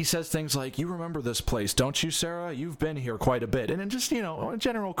 But he says things like, you remember this place, don't you, Sarah? You've been here quite a bit. And then just,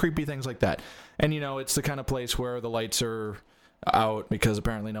 general creepy things like that. And, it's the kind of place where the lights are out because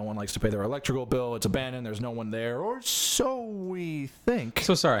apparently no one likes to pay their electrical bill. It's abandoned. There's no one there. Or so we think.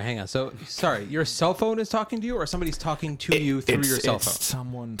 So sorry, hang on. So, sorry, your cell phone is talking to you or somebody's talking to you through your cell phone? It's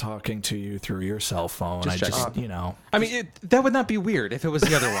someone talking to you through your cell phone. I mean, that would not be weird if it was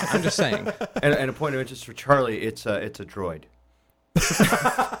the other one. I'm just saying. And a point of interest for Charlie, it's a droid.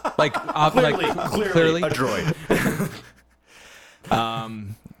 Clearly a droid.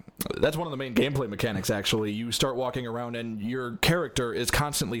 That's one of the main gameplay mechanics, actually. You start walking around and your character is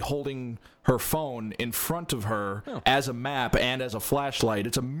constantly holding her phone in front of her as a map and as a flashlight.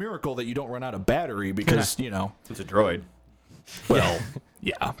 It's a miracle that you don't run out of battery because, It's a droid. Well,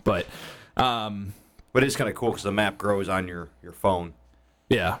 yeah, but it's kind of cool because the map grows on your phone.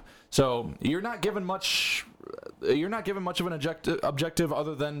 Yeah. So you're not given much of an objective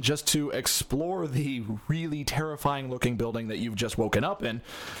other than just to explore the really terrifying looking building that you've just woken up in.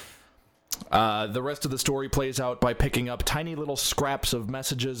 The rest of the story plays out by picking up tiny little scraps of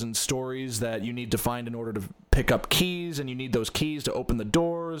messages and stories that you need to find in order to pick up keys, and you need those keys to open the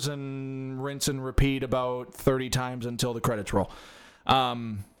doors, and rinse and repeat about 30 times until the credits roll.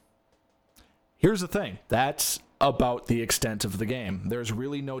 Here's the thing. That's about the extent of the game. There's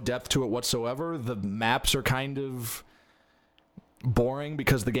really no depth to it whatsoever. The maps are kind of boring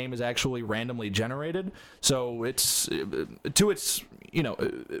because the game is actually randomly generated. So it's to its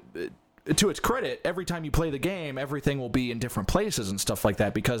credit, every time you play the game, everything will be in different places and stuff like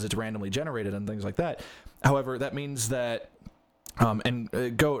that because it's randomly generated and things like that. However, that means that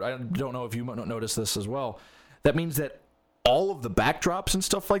Goat, I don't know if you noticed this as well. That means that all of the backdrops and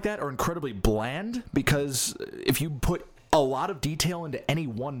stuff like that are incredibly bland, because if you put a lot of detail into any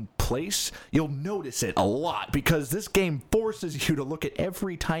one place, you'll notice it a lot, because this game forces you to look at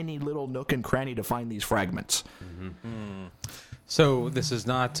every tiny little nook and cranny to find these fragments. So this is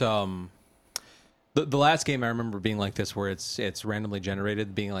not the last game I remember being like this, where it's randomly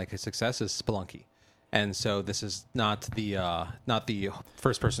generated, being like a success, is Spelunky. And so this is not the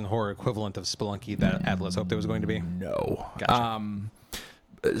first person horror equivalent of Spelunky that Atlas hoped it was going to be. No. Gotcha.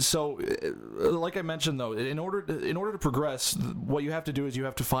 So, like I mentioned, though, in order to progress, what you have to do is you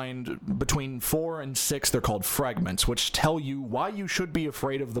have to find between 4 and 6. They're called fragments, which tell you why you should be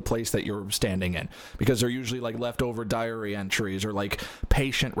afraid of the place that you're standing in, because they're usually like leftover diary entries or like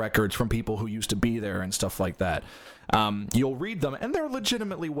patient records from people who used to be there and stuff like that. You'll read them, and they're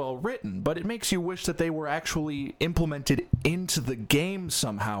legitimately well written, but it makes you wish that they were actually implemented into the game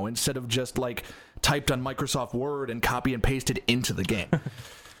somehow, instead of just like typed on Microsoft Word and copy and pasted into the game.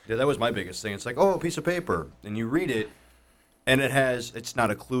 Yeah, that was my biggest thing. It's like, oh, a piece of paper, and you read it, and it's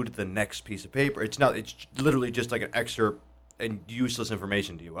not a clue to the next piece of paper. It's literally just like an excerpt and useless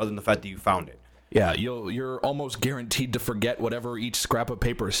information to you, other than the fact that you found it. Yeah, you're almost guaranteed to forget whatever each scrap of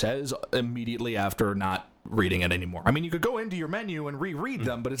paper says immediately after not reading it anymore. I mean, you could go into your menu and reread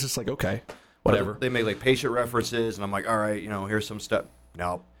them, but it's just like, okay, whatever. They make like patient references, and I'm like, all right, here's some stuff.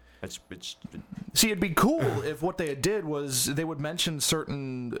 No. See, it'd be cool if what they did was they would mention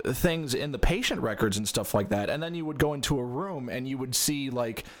certain things in the patient records and stuff like that, and then you would go into a room and you would see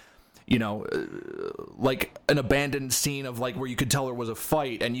like like an abandoned scene of like where you could tell there was a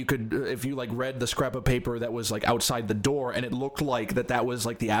fight, and you could, if you like read the scrap of paper that was like outside the door, and it looked like that was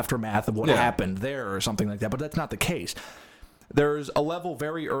like the aftermath of what happened there or something like that, but that's not the case. There's a level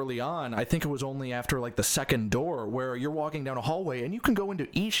very early on, I think it was only after like the second door, where you're walking down a hallway and you can go into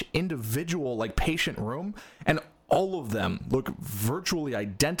each individual like patient room, and all of them look virtually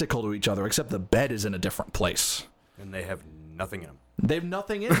identical to each other, except the bed is in a different place. And they have nothing in them. They have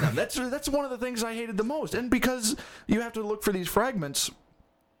nothing in them. That's one of the things I hated the most. And because you have to look for these fragments,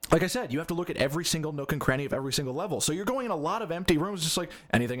 like I said, you have to look at every single nook and cranny of every single level. So you're going in a lot of empty rooms, just like,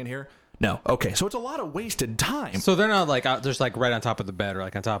 anything in here? No. Okay, so it's a lot of wasted time. So they're not like just like right on top of the bed, or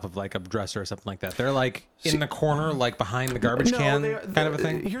like on top of like a dresser or something like that. They're like in the corner, like behind the garbage can, kind of a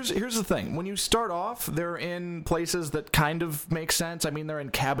thing. Here's the thing. When you start off, they're in places that kind of make sense. I mean, they're in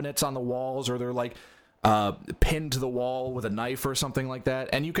cabinets on the walls, or they're like pinned to the wall with a knife or something like that.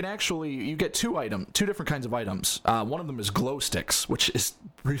 And you get two different kinds of items. One of them is glow sticks, which is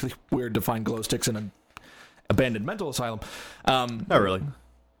really weird to find glow sticks in an abandoned mental asylum. Not really.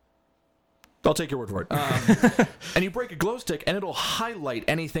 I'll take your word for it. And you break a glow stick, and it'll highlight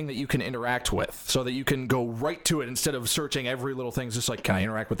anything that you can interact with, so that you can go right to it instead of searching every little thing. It's just like, can I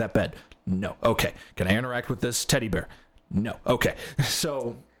interact with that bed? No. Okay. Can I interact with this teddy bear? No. Okay.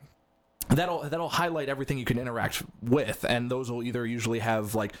 So that'll highlight everything you can interact with, and those will usually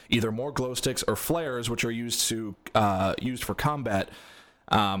have like either more glow sticks or flares, which are used for combat,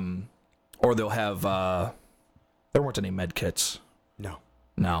 or they'll have there weren't any med kits.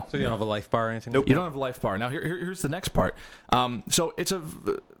 No. So you don't have a life bar or anything? Nope. You don't have a life bar. Now here's the next part. So it's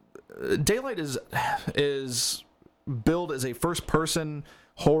Daylight is billed as a first person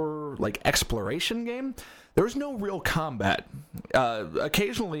horror like exploration game. There's no real combat.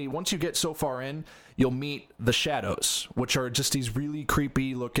 Occasionally, once you get so far in, you'll meet the shadows, which are just these really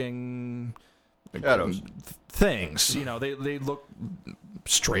creepy looking shadows things. They look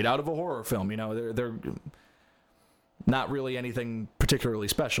straight out of a horror film. They're not really anything particularly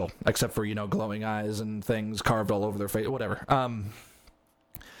special, except for, glowing eyes and things carved all over their face, whatever.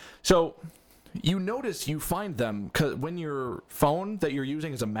 So you notice you find them when your phone that you're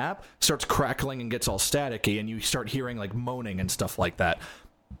using as a map starts crackling and gets all staticky, and you start hearing like moaning and stuff like that.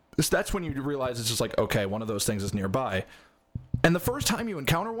 That's when you realize it's just like, okay, one of those things is nearby. And the first time you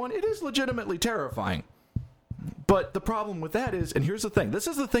encounter one, it is legitimately terrifying. But the problem with that is, and here's the thing, this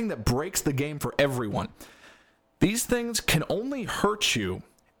is the thing that breaks the game for everyone. These things can only hurt you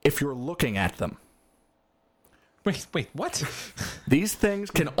if you're looking at them. Wait, what? These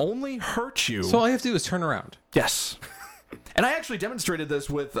things can only hurt you. So all you have to do is turn around. Yes. And I actually demonstrated this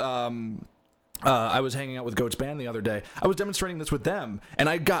with, I was hanging out with Goat's band the other day. I was demonstrating this with them, and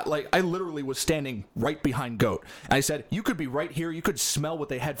I literally was standing right behind Goat. And I said, you could be right here, you could smell what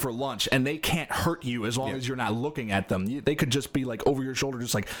they had for lunch, and they can't hurt you as long as you're not looking at them. They could just be like over your shoulder,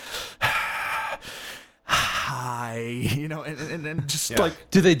 just like... Hi, and just like...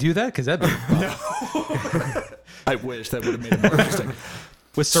 Do they do that? Because that'd be... No. I wish that would have made it more interesting.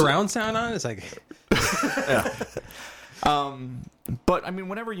 With surround sound on, it's like... Yeah. But I mean,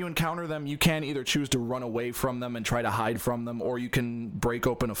 whenever you encounter them, you can either choose to run away from them and try to hide from them, or you can break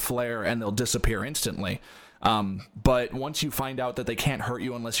open a flare and they'll disappear instantly. But once you find out that they can't hurt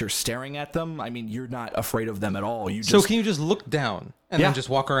you unless you're staring at them, I mean, you're not afraid of them at all. So can you just look down and then just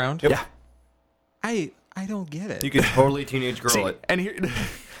walk around? Yeah. I don't get it. You can totally teenage girl it. And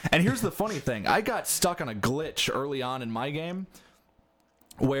here's the funny thing. I got stuck on a glitch early on in my game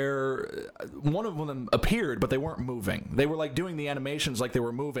where one of them appeared, but they weren't moving. They were like doing the animations like they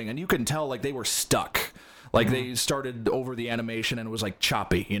were moving, and you can tell like they were stuck. Like they started over the animation and it was like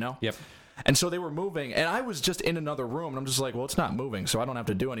choppy, you know? Yep. And so they were moving, and I was just in another room, and I'm just like, well, it's not moving, so I don't have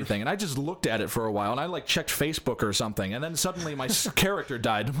to do anything. And I just looked at it for a while, and I like checked Facebook or something, and then suddenly my character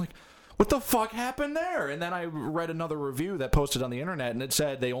died. I'm like, what the fuck happened there? And then I read another review that posted on the internet, and it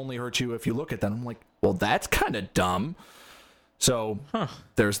said they only hurt you if you look at them. I'm like, well, that's kind of dumb. So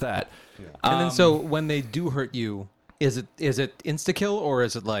there's that. Yeah. And then so when they do hurt you, is it insta-kill, or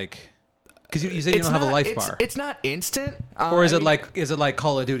is it like... Because you said you don't have a life bar. It's not instant. Or is it like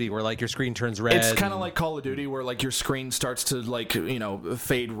Call of Duty where like your screen turns red? It's kind of like Call of Duty where like your screen starts to like, you know,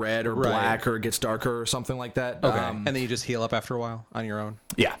 fade red or black or it gets darker or something like that. Okay. And then you just heal up after a while on your own?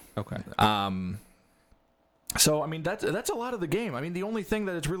 Yeah. Okay. So I mean that's a lot of the game. I mean the only thing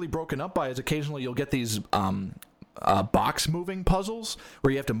that it's really broken up by is occasionally you'll get these box moving puzzles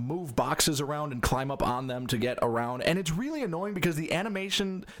where you have to move boxes around and climb up on them to get around, and it's really annoying because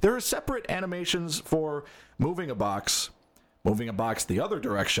there are separate animations for moving a box the other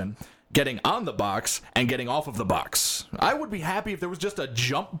direction, getting on the box, and getting off of the box. I would be happy if there was just a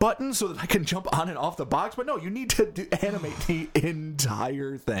jump button so that I can jump on and off the box, but no, you need to animate the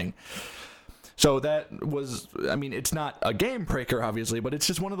entire thing. So that was, I mean, it's not a game breaker obviously, but it's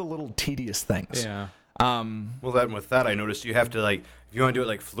just one of the little tedious things. Yeah. Well, then with that, I noticed you have to like, if you want to do it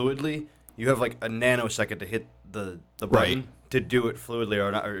like fluidly, you have like a nanosecond to hit the button to do it fluidly,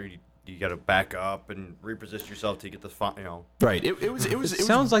 or not, or you got to back up and reposition yourself to get the you know. Right. It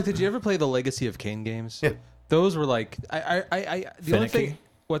sounds like. Did you ever play the Legacy of Kain games? Yeah. Those were like the only thing.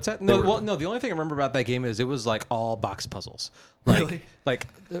 What's that? No, the only thing I remember about that game is it was like all box puzzles. Really? Like,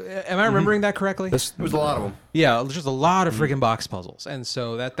 am I remembering that correctly? There was a lot of them. Yeah, there's just a lot of freaking box puzzles, and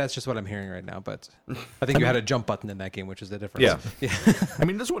so that's just what I'm hearing right now. But I think you had a jump button in that game, which is the difference. Yeah. I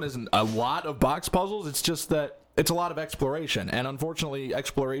mean, this one isn't a lot of box puzzles. It's just that it's a lot of exploration, and unfortunately,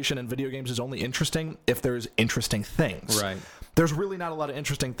 exploration in video games is only interesting if there's interesting things. Right. There's really not a lot of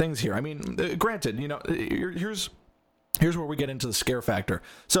interesting things here. I mean, granted, you know, Here's where we get into the scare factor.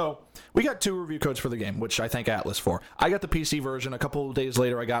 So we got 2 review codes for the game, which I thank Atlas for. I got the PC version. A couple of days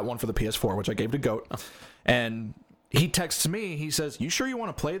later, I got one for the PS4, which I gave to Goat. And he texts me. He says, "You sure you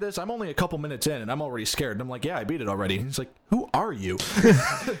want to play this? I'm only a couple minutes in, and I'm already scared." And I'm like, "Yeah, I beat it already." And he's like, "Who are you?"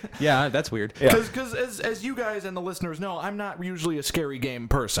 Yeah, that's weird. Because as you guys and the listeners know, I'm not usually a scary game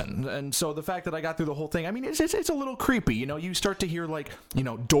person. And so the fact that I got through the whole thing, I mean, it's a little creepy. You know, you start to hear, like, you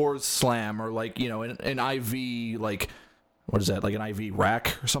know, doors slam or, like, you know, an IV, like... What is that, like an IV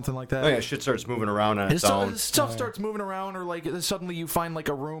rack or something like that? Oh, yeah, shit starts moving around on its own. Stuff starts moving around, or like suddenly you find like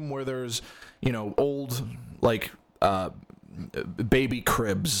a room where there's, you know, old like baby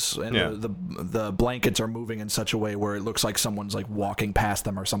cribs, and the blankets are moving in such a way where it looks like someone's like walking past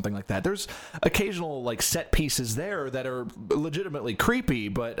them or something like that. There's occasional like set pieces there that are legitimately creepy,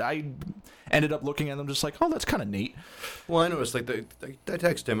 but I ended up looking at them just like, oh, that's kind of neat. Well, I noticed like I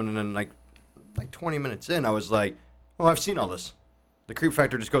texted him, and then like 20 minutes in, I was like, "Oh, I've seen all this." The creep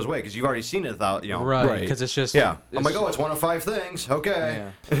factor just goes away because you've already seen it without, you know. Right, because it's just... Yeah. I'm like, oh, it's one of 5 things.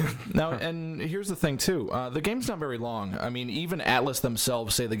 Okay. Yeah. Now, and here's the thing, too. The game's not very long. I mean, even Atlas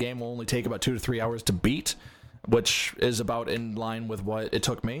themselves say the game will only take about 2 to 3 hours to beat, which is about in line with what it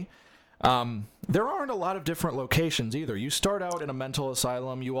took me. There aren't a lot of different locations either. You start out in a mental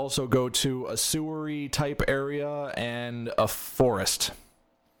asylum. You also go to a sewery type area and a forest.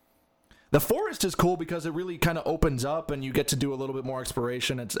 The forest is cool because it really kind of opens up and you get to do a little bit more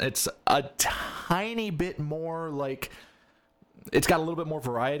exploration. It's a tiny bit more like... It's got a little bit more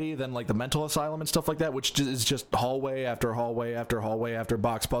variety than like the mental asylum and stuff like that, which is just hallway after hallway after hallway after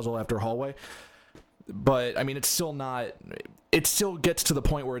box puzzle after hallway. But, I mean, it's still not... It still gets to the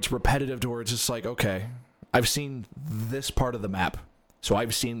point where it's repetitive to where it's just like, okay, I've seen this part of the map, so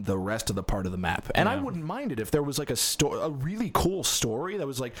I've seen the rest of the part of the map. And I wouldn't mind it if there was like a really cool story that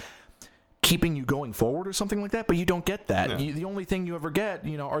was like... keeping you going forward or something like that, but you don't get that. Yeah. The only thing you ever get,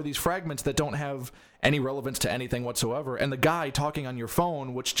 you know, are these fragments that don't have any relevance to anything whatsoever, and the guy talking on your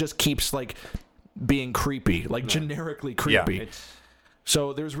phone, which just keeps like being creepy, like generically creepy. Yeah,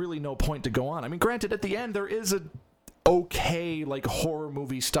 so there's really no point to go on. I mean, granted, at the end there is okay, like horror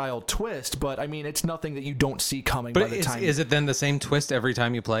movie style twist, but I mean, it's nothing that you don't see coming by But the time. is it then the same twist every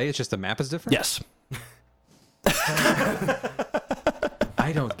time you play? It's just the map is different? Yes.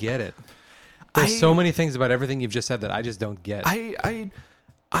 I don't get it. There's so many things about everything you've just said that I just don't get.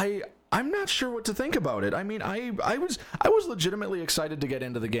 I'm not sure what to think about it. I mean, I was legitimately excited to get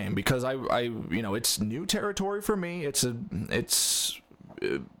into the game because I it's new territory for me.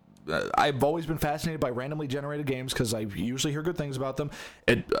 I've always been fascinated by randomly generated games because I usually hear good things about them.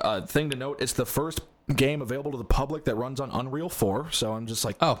 Thing to note, it's the first game available to the public that runs on Unreal 4, so I'm just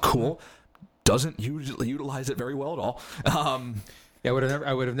like, oh, cool. Doesn't usually utilize it very well at all. Yeah,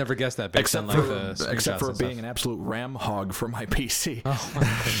 I would have never guessed that based on like the screenshots except for and being stuff. an absolute RAM hog for my PC. Oh my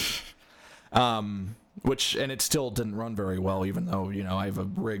goodness. And it still didn't run very well, even though I have a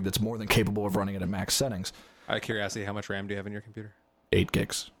rig that's more than capable of running it at max settings. Out of curiosity, how much RAM do you have in your computer? 8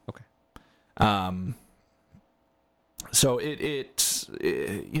 gigs. Okay. So there's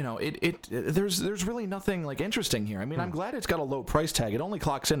really nothing like interesting here. I mean, I'm glad it's got a low price tag. It only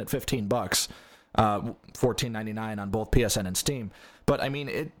clocks in at $15, $14.99 on both PSN and Steam. But I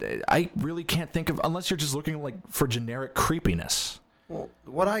mean, I really can't think of, unless you're just looking like for generic creepiness. Well,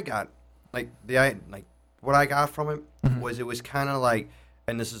 what I got, what I got from it was it was kind of like,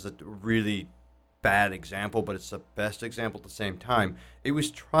 and this is a really bad example, but it's the best example at the same time. It was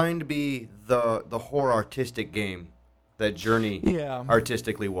trying to be the horror artistic game that Journey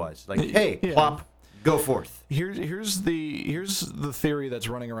artistically was. Like, hey, plop, go forth. Here's the theory that's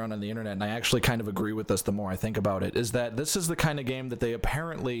running around on the internet, and I actually kind of agree with this the more I think about it, is that this is the kind of game that they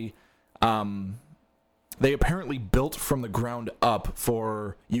apparently built from the ground up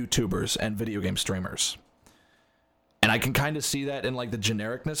for YouTubers and video game streamers. And I can kind of see that in like the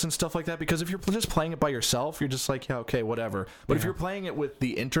genericness and stuff like that, because if you're just playing it by yourself, you're just like, yeah, okay, whatever. But if you're playing it with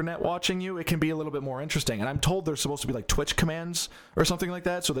the internet watching you, it can be a little bit more interesting. And I'm told there's supposed to be like Twitch commands or something like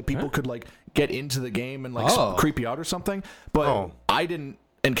that, so that people could like get into the game and like creep you out or something. But I didn't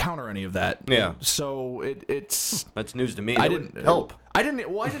encounter any of that. Yeah. So it's that's news to me. I didn't help. I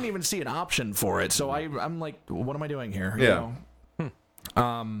didn't even see an option for it. So I'm like, what am I doing here? Yeah.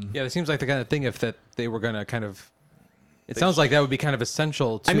 Yeah, it seems like the kind of thing if that they were going to kind of. It sounds like that would be kind of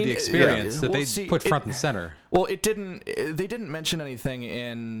essential to the experience that they put front and center. Well, they didn't mention anything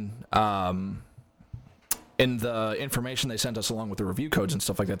in the information they sent us along with the review codes and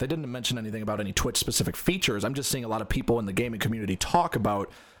stuff like that. They didn't mention anything about any Twitch-specific features. I'm just seeing a lot of people in the gaming community talk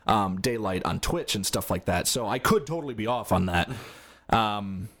about Daylight on Twitch and stuff like that. So I could totally be off on that.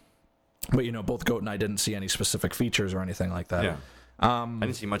 But both Goat and I didn't see any specific features or anything like that. Yeah. I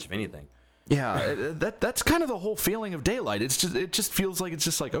didn't see much of anything. Yeah, that's kind of the whole feeling of Daylight. It just feels like it's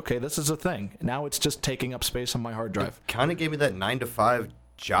just like, okay, this is a thing. Now it's just taking up space on my hard drive. Kind of gave me that 9-to-5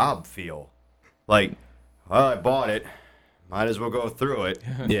 job feel. Like, well, I bought it. Might as well go through it.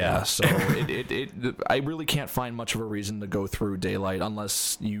 Yeah, so I really can't find much of a reason to go through Daylight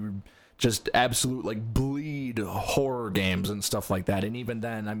unless you just absolute like bleed horror games and stuff like that. And even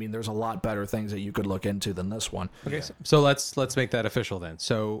then, I mean, there's a lot better things that you could look into than this one. Okay, so let's make that official then.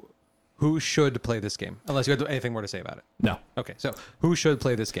 So who should play this game? Unless you have anything more to say about it. No. Okay, so who should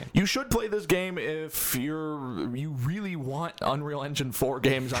play this game? You should play this game if you really want Unreal Engine 4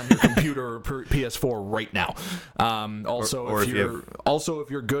 games on your computer or PS4 right now. If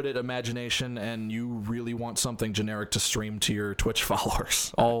you're good at imagination and you really want something generic to stream to your Twitch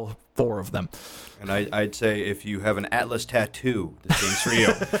followers, all 4 of them. And I'd say if you have an Atlas tattoo, this game's for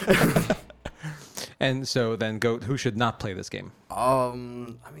you. And so then, Goat, who should not play this game? I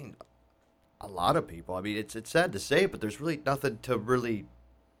mean, a lot of people. I mean, it's sad to say, but there's really nothing to really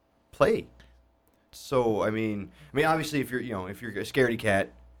play. So I mean, obviously, if you're a scaredy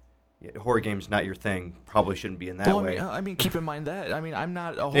cat, horror game's not your thing. Probably shouldn't be in that way. I mean, keep in mind that. I mean, I'm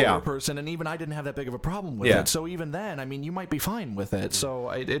not a horror person, and even I didn't have that big of a problem with it. So even then, I mean, you might be fine with it.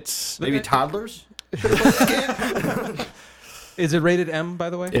 So it's maybe toddlers. Is it rated M, by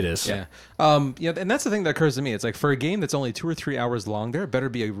the way? It is. Yeah. And that's the thing that occurs to me. It's like for a game that's only 2 or 3 hours long, there better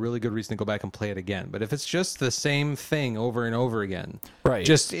be a really good reason to go back and play it again. But if it's just the same thing over and over again, right,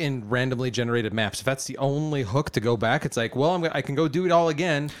 just in randomly generated maps, if that's the only hook to go back, it's like, well, I can go do it all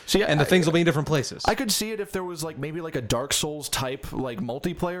again, and the things will be in different places. I could see it if there was like maybe like a Dark Souls type like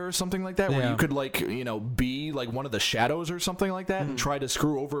multiplayer or something like that, where you could like be like one of the shadows or something like that and try to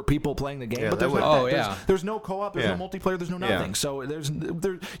screw over people playing the game. Yeah, but there's there's no co-op, there's no multiplayer, there's no nothing. So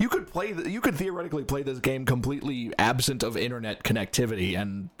you could theoretically play this game completely absent of internet connectivity,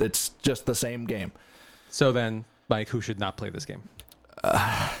 and it's just the same game. So then, Mike, who should not play this game?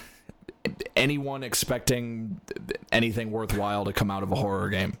 Anyone expecting anything worthwhile to come out of a horror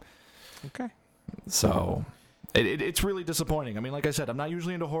game. Okay. So, It's really disappointing. I mean, like I said, I'm not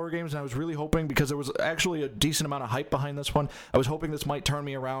usually into horror games, and I was really hoping, because there was actually a decent amount of hype behind this one, I was hoping this might turn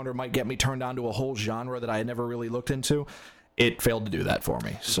me around or might get me turned on to a whole genre that I had never really looked into. It failed to do that for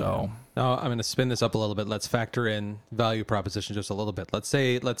me. So Now I'm going to spin this up a little bit. Let's factor in value proposition just a little bit. Let's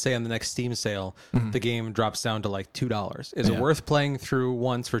say on the next Steam sale, the game drops down to like $2. Is it worth playing through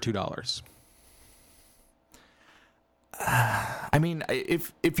once for $2? I mean,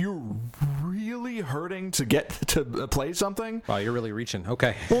 if you're really hurting to get to play something, Wow, you're really reaching.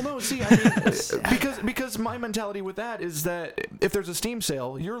 Okay. well, no, see, I mean, because my mentality with that is that if there's a Steam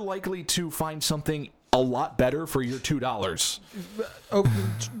sale, you're likely to find something a lot better for your $2. Oh,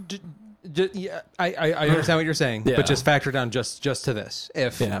 yeah, I understand what you're saying, Yeah. but just factor down just to this.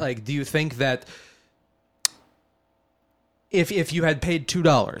 If do you think that if you had paid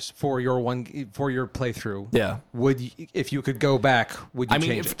 $2 for your playthrough, if you could go back, would you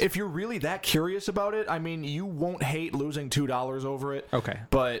change it? If you're really that curious about it, I mean, you won't hate losing $2 over it. Okay.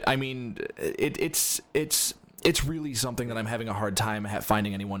 But I mean, it's really something that I'm having a hard time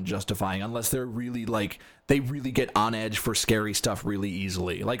finding anyone justifying, unless they're really they really get on edge for scary stuff really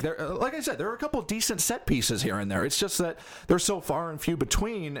easily. Like I said, there are a couple of decent set pieces here and there. It's just that they're so far and few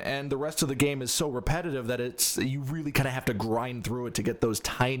between, and the rest of the game is so repetitive that you really kind of have to grind through it to get those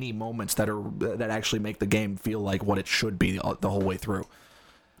tiny moments that actually make the game feel like what it should be the whole way through.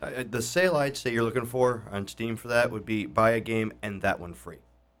 The sale I'd say you're looking for on Steam for that would be buy a game and that one free.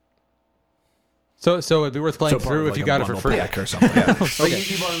 So it'd be worth playing through if you got it for free or something. Like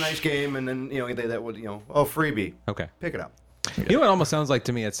you bought a nice game, and then that would freebie. Okay. Pick it up. You know what it almost sounds like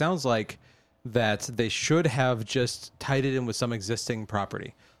to me? It sounds like that they should have just tied it in with some existing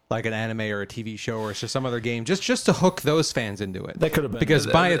property, like an anime or a TV show or just some other game, just to hook those fans into it. That could have been, because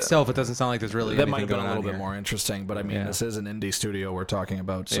by itself, it doesn't sound like there's really that anything might have been going a on little bit here. more interesting. But I mean, this is an indie studio we're talking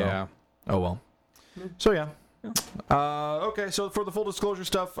about. So. Yeah. Oh well. So yeah. Okay, so for the full disclosure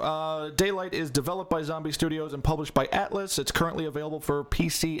stuff, Daylight is developed by Zombie Studios and published by Atlas. It's currently available for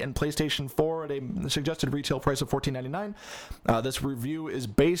PC and PlayStation 4 at a suggested retail price of $14.99. This review is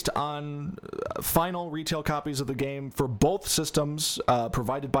based on final retail copies of the game for both systems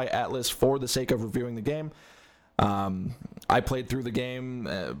provided by Atlas for the sake of reviewing the game. I played through the game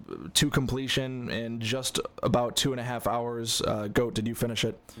to completion in just about 2.5 hours. Goat, did you finish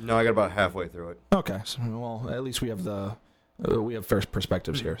it? No, I got about halfway through it. Okay, so, well, at least we have fair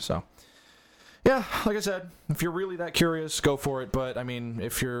perspectives here. So, yeah, like I said, if you're really that curious, go for it. But I mean,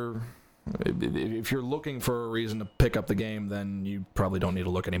 if you're looking for a reason to pick up the game, then you probably don't need to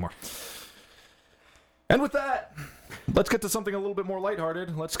look anymore. And with that, let's get to something a little bit more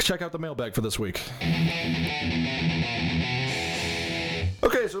lighthearted. Let's check out the mailbag for this week.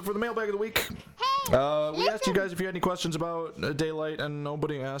 Okay, so for the mailbag of the week, we asked you guys if you had any questions about Daylight, and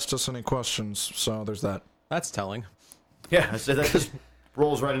nobody asked us any questions, so there's that. That's telling. Yeah, so that just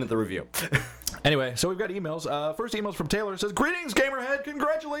rolls right into the review. Anyway, so we've got emails. First email's from Taylor. It says, "Greetings, Gamerhead.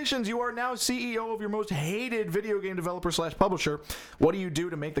 Congratulations. You are now CEO of your most hated video game developer / publisher. What do you do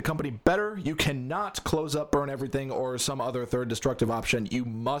to make the company better? You cannot close up, burn everything, or some other third destructive option. You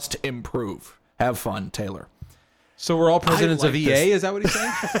must improve. Have fun, Taylor." So we're all presidents of EA? this. Is that what he's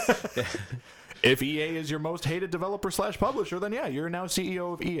saying? If EA is your most hated developer / publisher, then yeah, you're now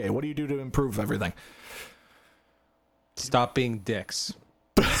CEO of EA. What do you do to improve everything? Stop being dicks.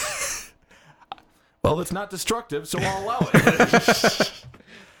 Well, it's not destructive, so I'll allow it.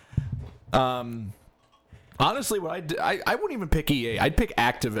 Honestly, what I wouldn't even pick EA. I'd pick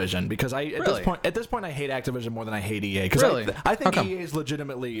Activision because at this point I hate Activision more than I hate EA. Because Really? I think How come? EA is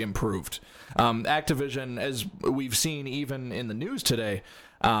legitimately improved. Activision, as we've seen even in the news today,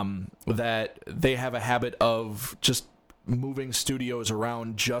 that they have a habit of just moving studios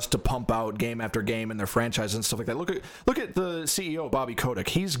around just to pump out game after game in their franchises and stuff like that. Look at the CEO, Bobby Kotick.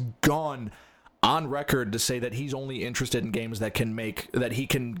 He's gone on record to say that he's only interested in games that he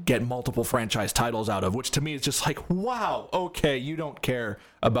can get multiple franchise titles out of, which to me is just like, wow, okay, you don't care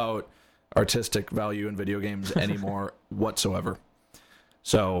about artistic value in video games anymore whatsoever.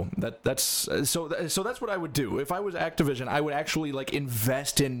 So that's what I would do. If I was Activision, I would actually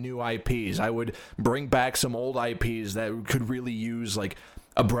invest in new IPs. I would bring back some old IPs that could really use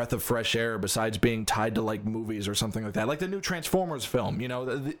a breath of fresh air besides being tied to movies or something like that. Like the new Transformers film,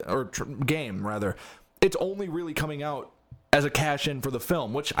 game rather. It's only really coming out as a cash in for the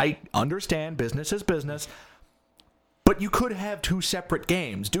film, which I understand, business is business. But you could have two separate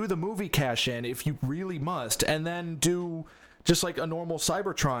games. Do the movie cash in if you really must, and then do just a normal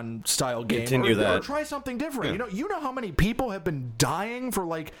Cybertron style game. Continue that. Or try something different. Yeah. You know how many people have been dying for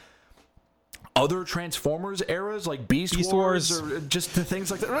other Transformers eras like Beast Wars or just the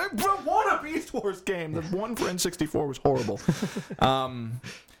things like that. I want a Beast Wars game. The one for N64 was horrible.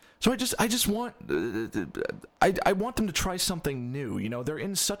 So I just want I want them to try something new. You know, they're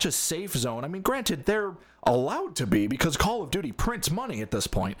in such a safe zone. I mean, granted, they're allowed to be because Call of Duty prints money at this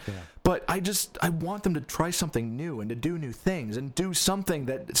point. Yeah. But I want them to try something new and to do new things and do something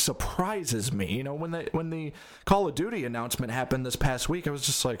that surprises me. You know, when the Call of Duty announcement happened this past week, I was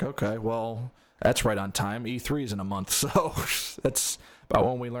just like, okay, well, that's right on time. E3 is in a month, so that's about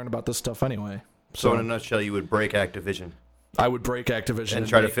when we learn about this stuff anyway. So in a nutshell, you would break Activision. I would break Activision and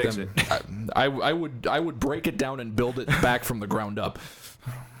try to fix it. I would break it down and build it back from the ground up.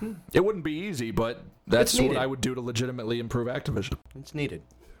 It wouldn't be easy, but that's what I would do to legitimately improve Activision. It's needed.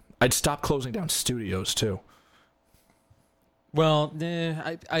 I'd stop closing down studios too. Well,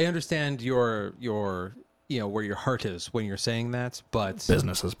 I understand your where your heart is when you're saying that, but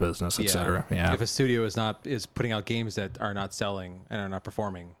business is business, etc. Yeah. If a studio is putting out games that are not selling and are not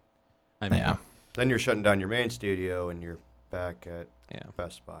performing, I mean, then you're shutting down your main studio and you're back at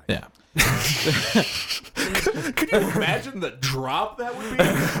Best Buy. Yeah. Could you imagine the drop that would be?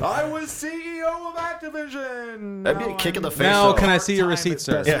 I was CEO of Activision. That'd be a kick in the face. Now, can I see your receipt,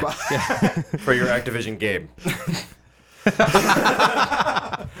 sir? Yeah. For your Activision game.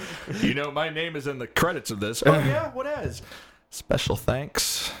 You know, my name is in the credits of this. Oh, yeah? What is? Special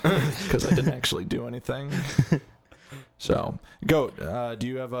thanks, because I didn't actually do anything. So, Goat, do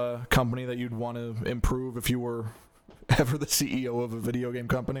you have a company that you'd want to improve if you were ever the CEO of a video game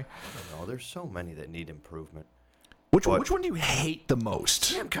company? I don't know. There's so many that need improvement. Which one do you hate the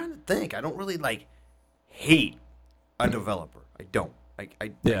most? Yeah, I'm trying to think. I don't really hate a developer. I don't.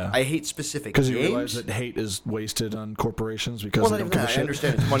 I hate specific games. Because you realize that hate is wasted on corporations because they don't give a shit. I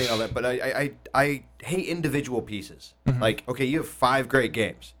understand it's money and all that, but I hate individual pieces. Mm-hmm. Like, okay, you have 5 great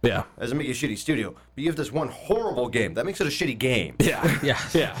games. Yeah. Doesn't make you a shitty studio. But you have this one horrible game. That makes it a shitty game. Yeah.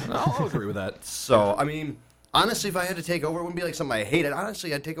 Yeah. I'll agree with that. So, I mean, honestly, if I had to take over, it wouldn't be like something I hated.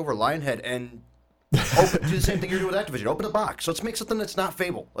 Honestly, I'd take over Lionhead and do the same thing you're doing with Activision. Open the box. Let's make something that's not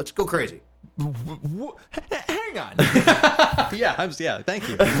Fable. Let's go crazy. Hang on. Thank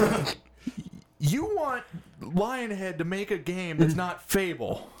you. You want Lionhead to make a game that's not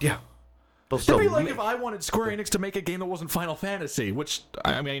Fable? Yeah. It'd be like if I wanted Square Enix to make a game that wasn't Final Fantasy, which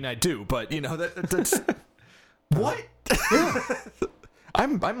I mean I do, but you know that's what.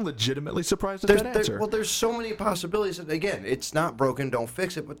 I'm legitimately surprised at that answer. Well, there's so many possibilities. That, again, it's not broken. Don't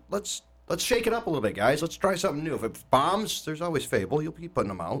fix it. But let's shake it up a little bit, guys. Let's try something new. If it bombs, there's always Fable. You'll keep putting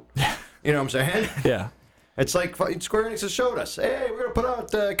them out. You know what I'm saying? Yeah. It's like Square Enix has showed us. Hey, we're gonna put out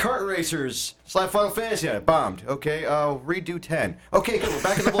kart racers. Slap Final Fantasy on it. Bombed. Okay, redo 10. Okay, good. We're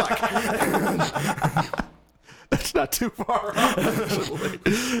back in the block. That's not too far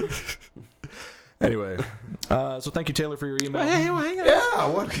off. Anyway, so thank you, Taylor, for your email. Hey, hang on. Yeah,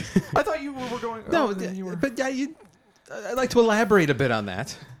 what? I thought you were going. No, but I'd like to elaborate a bit on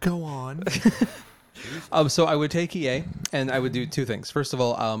that. Go on. So I would take EA, and I would do 2 things. First of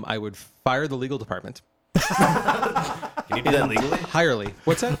all, I would fire the legal department. Can you do that legally? Hirely.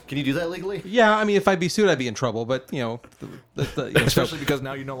 What's that? Can you do that legally? Yeah, I mean, if I'd be sued, I'd be in trouble. But especially because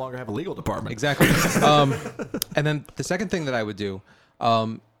now you no longer have a legal department. Exactly. And then the second thing that I would do,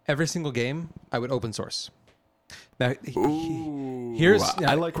 every single game, I would open source. Now,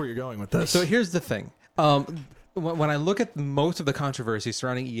 I like where you're going with this. So here's the thing. When I look at most of the controversy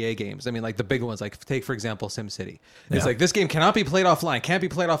surrounding EA games, I mean, like the big ones, like take, for example, SimCity. It's like, this game cannot be played offline, can't be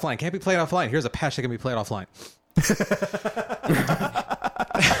played offline, can't be played offline. Here's a patch that can be played offline.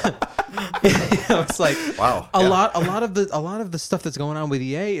 It's like, wow. A lot of the stuff that's going on with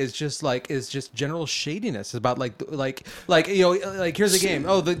EA is just general shadiness. It's about like here's a game.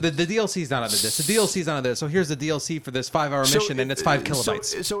 Oh, the DLC's not on this. The DLC's not on this. So here's the DLC for this 5-hour mission, and it's 5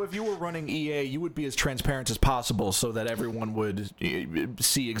 kilobytes. So if you were running EA, you would be as transparent as possible, so that everyone would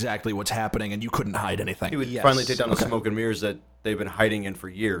see exactly what's happening, and you couldn't hide anything. You would finally take down the smoke and mirrors that they've been hiding in for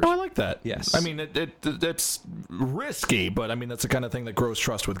years. Oh, I like that. Yes. I mean, it's risky, but I mean, that's the kind of thing that grows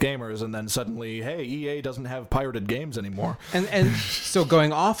trust with gamers, and then suddenly, hey, EA doesn't have pirated games anymore. And so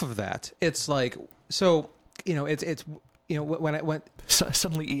going off of that, it's like, so, it's when I went...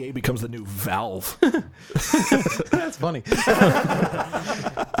 Suddenly EA becomes the new Valve. That's funny.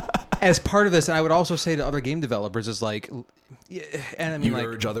 As part of this, and I would also say to other game developers, is like, and I mean, you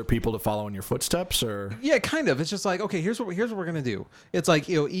urge other people to follow in your footsteps, or kind of. It's just like, okay, here's what we're gonna do. It's like,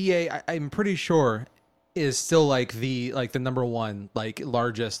 EA, I'm pretty sure, is still like the number one, like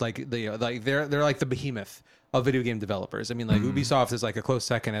largest, like they're like the behemoth of video game developers. I mean, like Ubisoft is like a close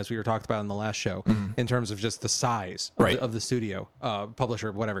second, as we were talked about in the last show, in terms of just the size of the studio,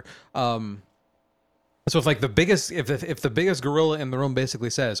 publisher, whatever. So if like the biggest, if the biggest gorilla in the room basically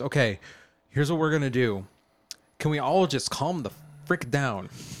says, "Okay, here's what we're gonna do. Can we all just calm the frick down?"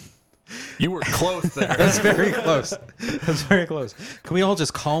 You were close there. That's very close. That's very close. Can we all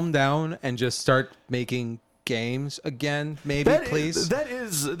just calm down and just start making games again? Maybe, please.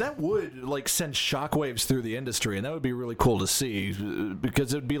 That would like send shockwaves through the industry, and that would be really cool to see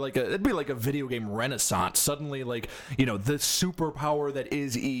because it'd be like a video game renaissance. Suddenly, like, you know, the superpower that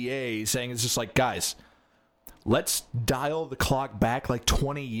is EA saying it's just like, guys, let's dial the clock back like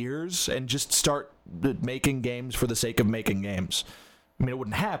 20 years and just start making games for the sake of making games. I mean, it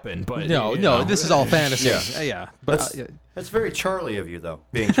wouldn't happen, but No, this is all fantasy. Yeah. But That's very Charlie of you, though,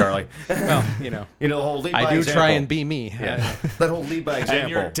 being Charlie. well, the whole lead by I do example. try and be me. Yeah. That whole lead by example.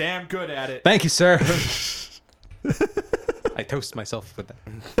 and you're damn good at it. Thank you, sir. I toast myself with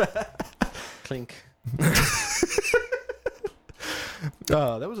that. Clink.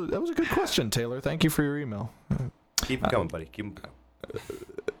 That was a good question, Taylor. Thank you for your email. Keep him coming, buddy. Keep him coming.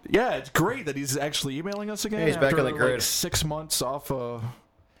 Yeah, it's great that he's actually emailing us again. Yeah, he's back after, on the grid. like 6 months off. Well,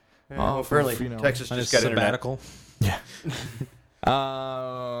 Off apparently, of, Texas On his just got internet. sabbatical. Yeah.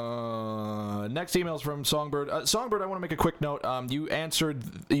 Next email is from Songbird. Songbird, I want to make a quick note.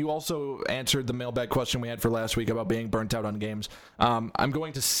 You also answered the mailbag question we had for last week about being burnt out on games. I'm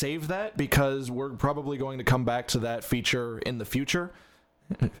going to save that because we're probably going to come back to that feature in the future.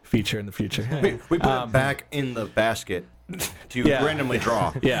 We put it back in the basket to randomly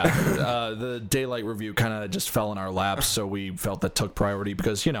draw. Yeah, the Daylight review kind of just fell in our laps, so we felt that took priority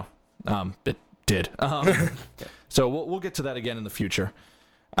because, it did. So we'll get to that again in the future.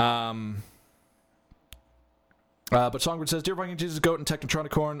 But Songbird says, Dear Viking Jesus, Goat, and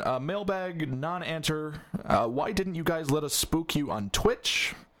Technotronicorn, mailbag, non-answer. Why didn't you guys let us spook you on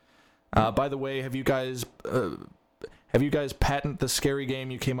Twitch? By the way, have you guys patent the scary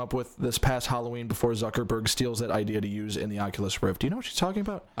game you came up with this past Halloween before Zuckerberg steals that idea to use in the Oculus Rift? Do you know what she's talking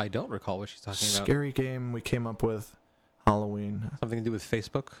about? I don't recall what she's talking about. Scary game we came up with Halloween. Something to do with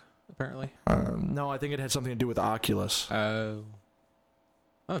Facebook, apparently. No, I think it had something to do with Oculus. I'll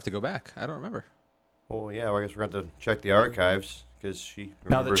have to go back. I don't remember. Well, yeah, I guess we're going to check the archives because she Now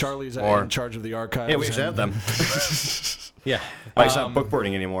that remembers Charlie's more. in charge of the archives. Yeah, we just have them. Yeah. It's not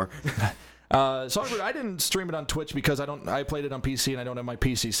bookboarding anymore. Songbird, I didn't stream it on Twitch because I played it on PC and I don't have my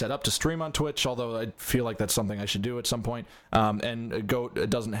PC set up to stream on Twitch, although I feel like that's something I should do at some point. And Goat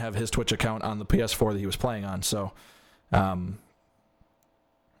doesn't have his Twitch account on the PS4 that he was playing on, so not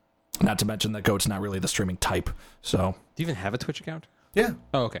to mention that Goat's not really the streaming type. So Do you even have a Twitch account? Yeah.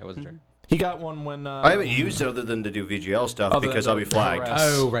 Oh, okay. I wasn't sure. he got one when I haven't used it other than to do VGL stuff other because than I'll be flagged. harass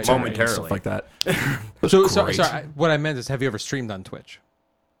Oh, right. Momentarily. stuff like that. So, great. sorry. What I meant is, have you ever streamed on Twitch?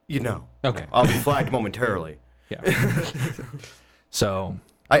 Okay. I'll be flagged momentarily. Yeah. So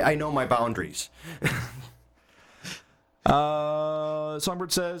I know my boundaries.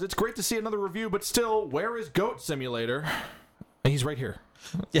 Songbird says, it's great to see another review, but still, where is Goat Simulator? He's right here.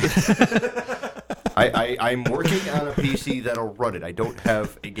 I'm working on a PC that'll run it. I don't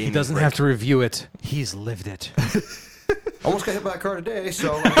have a game. He doesn't have to review it. He's lived it. Almost got hit by a car today,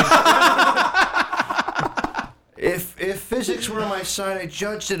 so if physics were on my side, I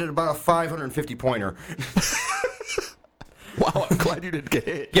judged it at about a 550 pointer. Wow, I'm glad you didn't get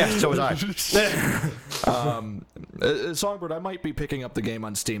hit. Yeah, so was I. Songbird, I might be picking up the game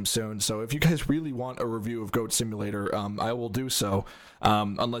on Steam soon, so if you guys really want a review of Goat Simulator, I will do so,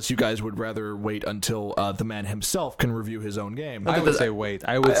 unless you guys would rather wait until the man himself can review his own game. I would say wait.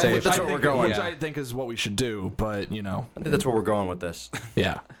 I would say that's what we're going. Which I think is what we should do, but, I think that's where we're going with this.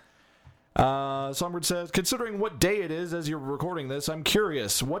 yeah. Songbird says, considering what day it is as you're recording this, I'm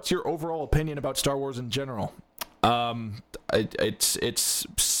curious, what's your overall opinion about Star Wars in general? It's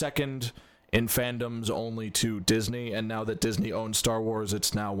second in fandoms only to Disney, and now that Disney owns Star Wars,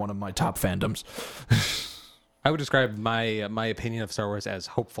 it's now one of my top fandoms. I would describe my opinion of Star Wars as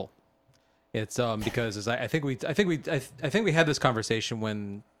hopeful. It's because I think we had this conversation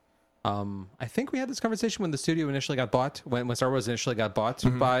when the studio initially got bought, when Star Wars initially got bought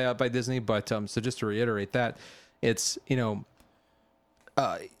by Disney. But so just to reiterate that, it's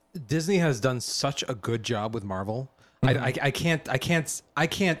Disney has done such a good job with Marvel. I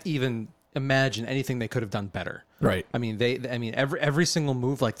can't even imagine anything they could have done better. Right. I mean, every single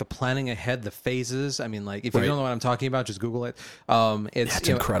move, like the planning ahead, the phases. I mean, like if you don't know what I'm talking about, just Google it. It's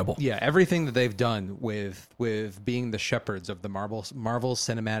incredible. Yeah, everything that they've done with being the shepherds of the Marvel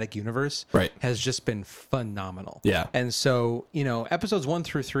Cinematic Universe, has just been phenomenal. Yeah. And so episodes 1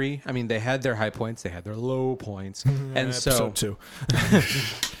 through 3, I mean, they had their high points, they had their low points, and so Episode 2.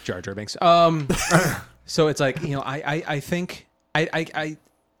 Jar Jar Binks. So it's like I think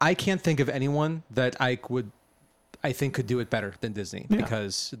I can't think of anyone that I think could do it better than Disney,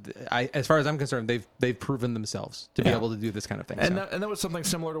 because as far as I'm concerned, they've proven themselves to be able to do this kind of thing. And that was something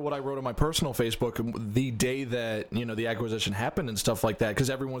similar to what I wrote on my personal Facebook the day that the acquisition happened and stuff like that,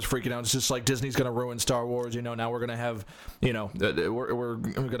 because everyone was freaking out. It's just like Disney's going to ruin Star Wars. Now we're going to have we're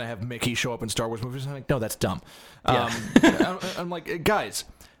going to have Mickey show up in Star Wars movies. I'm like, no, that's dumb. I'm like, guys,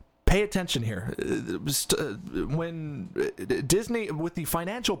 pay attention here. When Disney, with the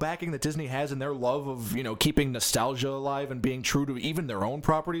financial backing that Disney has and their love of keeping nostalgia alive and being true to even their own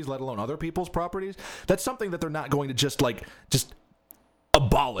properties, let alone other people's properties, that's something that they're not going to just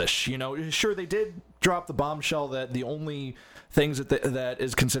abolish. Sure, they did drop the bombshell that the only things that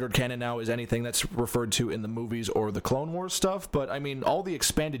is considered canon now is anything that's referred to in the movies or the Clone Wars stuff. But I mean, all the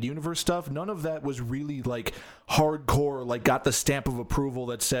expanded universe stuff, none of that was really hardcore, got the stamp of approval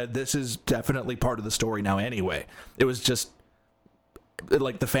that said this is definitely part of the story now. Anyway, it was just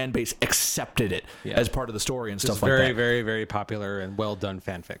the fan base accepted it as part of the story and stuff like that. Very, very, very popular and well done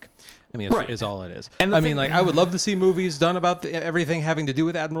fanfic. I mean, is all it is. And I would love to see movies done about everything having to do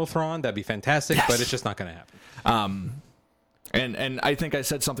with Admiral Thrawn. That'd be fantastic, but it's just not going to happen. And I think I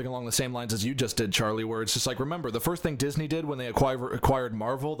said something along the same lines as you just did, Charlie, where it's just remember, the first thing Disney did when they acquired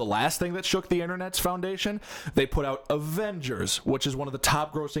Marvel, the last thing that shook the internet's foundation, they put out Avengers, which is one of the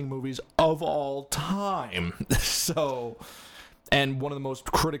top grossing movies of all time. And one of the most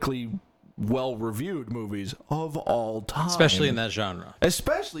critically well-reviewed movies of all time. Especially in that genre.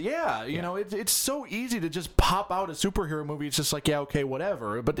 Especially, yeah. It's so easy to just pop out a superhero movie. It's just okay,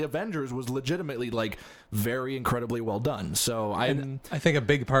 whatever. But the Avengers was legitimately, very incredibly well done. So I think a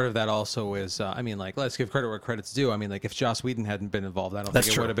big part of that also is, let's give credit where credit's due. If Joss Whedon hadn't been involved, I don't think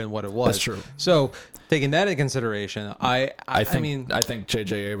it would have been what it was. That's true. So, taking that into consideration, I think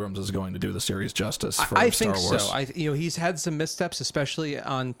J.J. Abrams is going to do the series justice for I Star think Wars. so. He's had some missteps, especially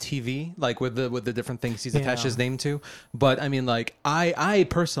on TV, with the different things he's attached his name to. But I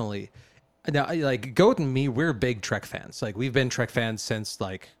personally, now Goat and me, we're big Trek fans. We've been Trek fans since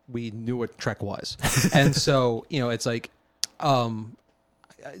we knew what Trek was, and so it's Goat. I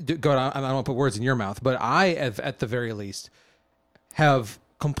don't want to put words in your mouth, but I have, at the very least, have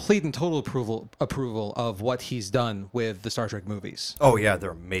complete and total approval of what he's done with the Star Trek movies. Oh yeah,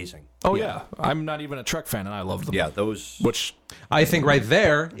 they're amazing. Oh yeah, I'm not even a Trek fan, and I love them. Yeah, those. Which I think right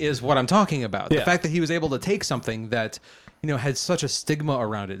there is what I'm talking about. The fact that he was able to take something that had such a stigma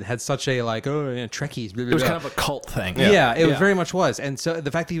around it, had such a Trekkies. Blah, blah, it was blah. kind of a cult thing. Yeah, it very much was. And so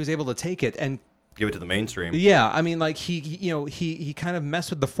the fact that he was able to take it and give it to the mainstream. Yeah, he kind of messed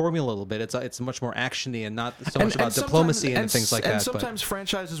with the formula a little bit. It's much more actiony and not so much about diplomacy and things like that. And sometimes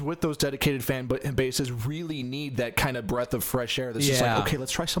franchises with those dedicated fan bases really need that kind of breath of fresh air. That's just okay,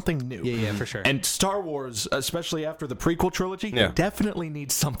 let's try something new. Yeah, for sure. And Star Wars, especially after the prequel trilogy, definitely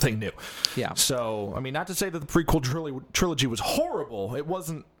needs something new. Yeah. So, not to say that the prequel trilogy was horrible. It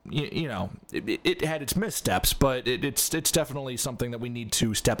wasn't. It had its missteps, but it's definitely something that we need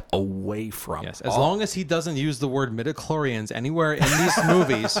to step away from. Yes, as long as he doesn't use the word midichlorians anywhere in these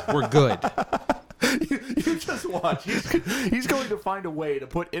movies, we're good. You just watch. He's going to find a way to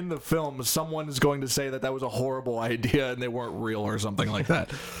put in the film someone is going to say that was a horrible idea and they weren't real or something like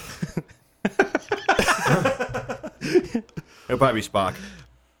that. It'll probably be Spock.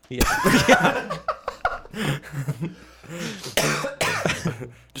 Yeah.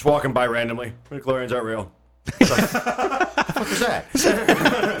 Just walking by randomly. Midichlorians aren't real. What the fuck is that?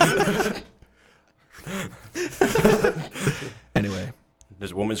 Anyway.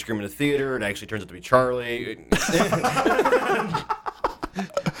 There's a woman screaming in the theater. It actually turns out to be Charlie.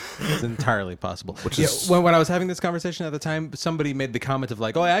 It's entirely possible. When I was having this conversation at the time, somebody made the comment of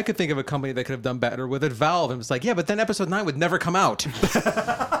I could think of a company that could have done better with it, Valve. And it was but then episode 9 would never come out.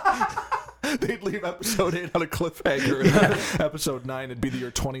 They'd leave episode 8 on a cliffhanger, and episode 9 would be the year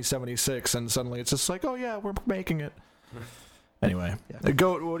 2076, and suddenly it's just oh yeah, we're making it. Anyway,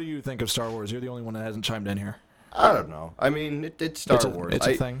 Goat, what do you think of Star Wars? You're the only one that hasn't chimed in here. I don't know. It's Star Wars. It's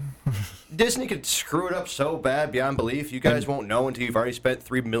a thing. Disney could screw it up so bad beyond belief. You guys won't know until you've already spent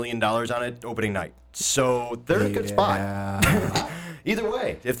 $3 million on it opening night. So they're in a good spot. Either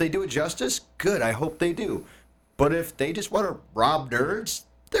way, if they do it justice, good. I hope they do. But if they just want to rob nerds,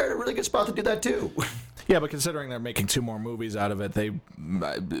 they're in a really good spot to do that too. Yeah, but considering they're making 2 more movies out of it,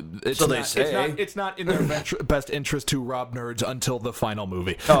 it's not in their best interest to rob nerds until the final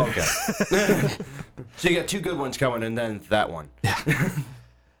movie. Oh, okay. So you got 2 good ones coming, and then that one.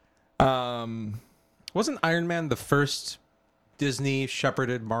 Wasn't Iron Man the first Disney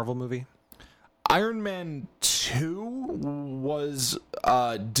shepherded Marvel movie? Iron Man 2 was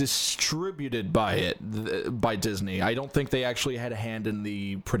distributed by Disney. I don't think they actually had a hand in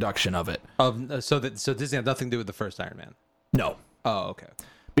the production of it. So Disney had nothing to do with the first Iron Man. No. Oh, okay.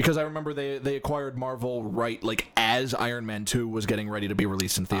 Because I remember they acquired Marvel as Iron Man 2 was getting ready to be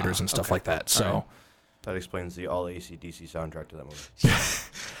released in theaters and stuff like that. So right. That explains the all AC/DC soundtrack to that movie.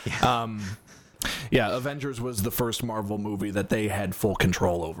 yeah, Avengers was the first Marvel movie that they had full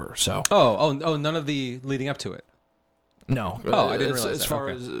control over. So Oh, none of the leading up to it. no. Oh, I didn't realize as that. far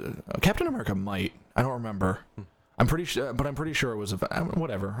Okay. as Captain America might. I don't remember. I'm pretty sure it was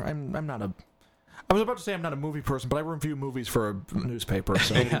whatever. I'm not a. I was about to say I'm not a movie person, but I review movies for a newspaper.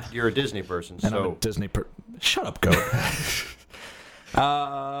 So And you're a Disney person, and I'm so a Disney. Shut up, goat.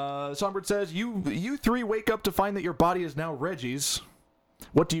 Songbird says, "You three wake up to find that your body is now Reggie's.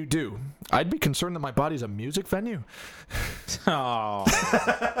 What do you do? I'd be concerned that my body's a music venue." Oh,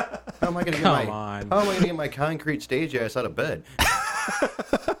 how am I going to get my concrete stage ass out of bed?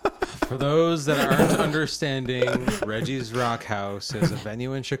 for those that aren't understanding, Reggie's Rock House is a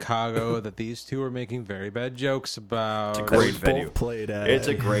venue in Chicago that these two are making very bad jokes about. It's a great Both venue. played at. It's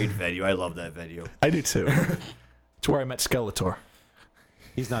a great venue. I love that venue. I do too. It's where I met Skeletor.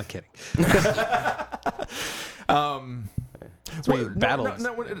 He's not kidding. That's where you battled.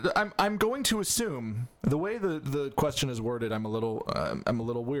 I'm going to assume the way the question is worded. I'm a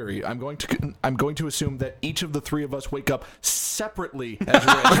little weary. I'm going to assume that each of the three of us wake up separately as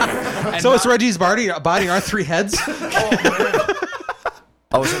Reggie. So it's Reggie's body our three heads? I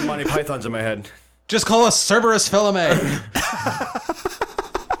was in Monty Python's in my head. Just call us Cerberus Filame.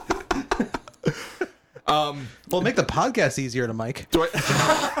 Well, make the podcast easier to Mike. Do I?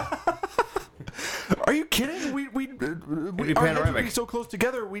 Are you kidding? We our heads would be so close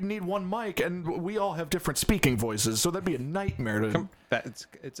together. We'd need one mic, and we all have different speaking voices, so that'd be a nightmare to. It's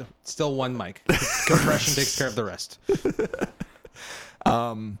still one mic. Compression takes care of the rest.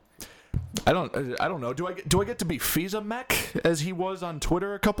 I don't know. Do I get to be Fiza Mech as he was on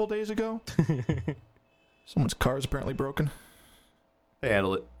Twitter a couple days ago? Someone's car is apparently broken. They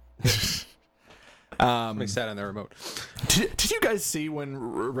handle it. Somebody sat on their remote. Did you guys see when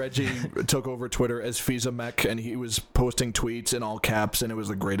Reggie took over Twitter as Fiza Mech and he was posting tweets in all caps and it was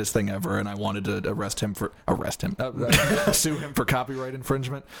the greatest thing ever, and I wanted to sue him for copyright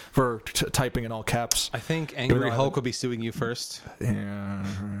infringement for typing in all caps. I think Angry Hulk will be suing you first. Yeah.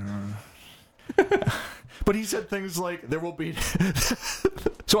 But he said things like, there will be...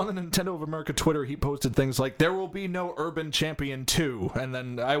 So on the Nintendo of America Twitter, he posted things like, there will be no Urban Champion 2, and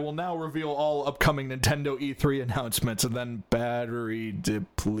then I will now reveal all upcoming Nintendo E3 announcements, and then battery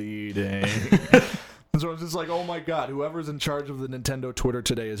depleting. So I was just like, oh my god, whoever's in charge of the Nintendo Twitter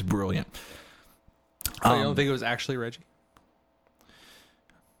today is brilliant. So you don't think it was actually Reggie?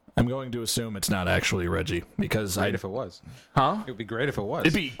 I'm going to assume it's not actually Reggie, because Great if it was. Huh? It would be great if it was.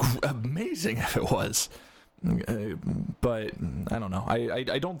 It'd be amazing if it was. But I don't know.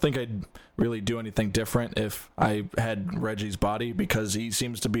 I don't think I'd really do anything different if I had Reggie's body, because he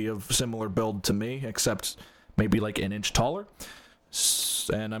seems to be of similar build to me, except maybe like an inch taller.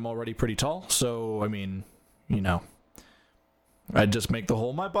 And I'm already pretty tall, so I mean, I'd just make the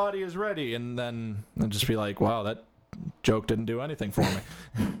whole "my body is ready," and then I'd just be like, wow, that joke didn't do anything for me.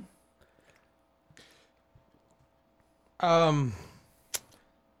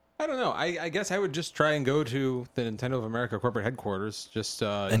 I don't know. I guess I would just try and go to the Nintendo of America corporate headquarters, just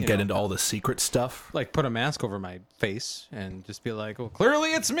And get into all the secret stuff. like put a mask over my face and just be like, "Well,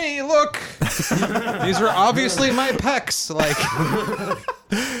 clearly it's me. Look, these are obviously my pecs." Like,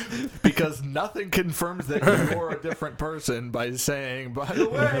 Because nothing confirms that you're a different person by saying, by the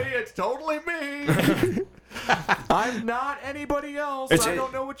way, it's totally me. I'm not anybody else. I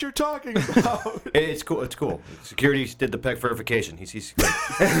don't know what you're talking about. It's cool. It's cool. Security did the PEC verification. He sees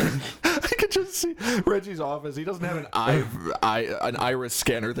security. I could just see Reggie's office. He doesn't have an iris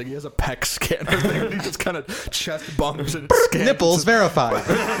scanner thing. He has a pec scanner thing. He just kind of chest bumps and scans. nipples verified.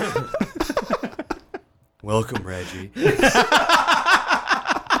 Welcome, Reggie.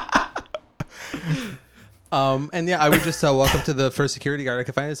 And yeah, I would just walk up to the first security guard I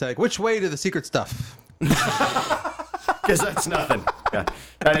could find and say, like, "Which way to the secret stuff?" Because that's nothing. Yeah,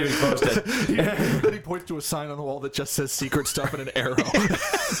 not even close to. Then he points to a sign on the wall that just says secret stuff and an arrow.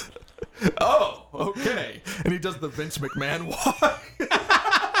 Oh, okay. And he does the Vince McMahon walk.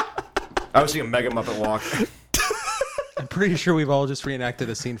 I was thinking Mega Muppet Walk. I'm pretty sure we've all just reenacted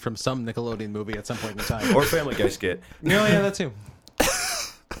a scene from some Nickelodeon movie at some point in time. Or Family Guy skit. No, yeah, that too.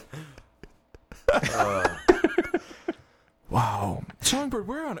 Wow. Songbird,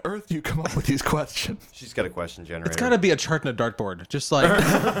 where on earth do you come up with these questions? She's got a question generator. It's got to be a chart and a dartboard. Just like,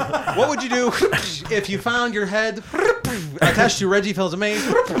 what would you do if you found your head attached to Reggie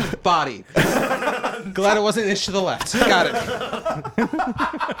Fils-Aimé's body? Glad it wasn't an inch to the left. Got it.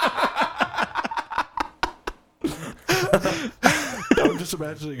 I'm just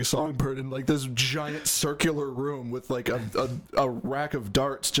imagining a Songbird in like this giant circular room with like a rack of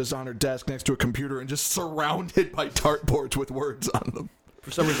darts just on her desk next to a computer and just surrounded by dartboards with words on them. For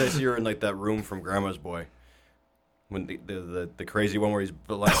some reason, I see her in like that room from Grandma's Boy. When the crazy one where he's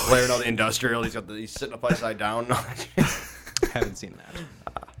like blaring all the industrial, he's sitting upside down. Haven't seen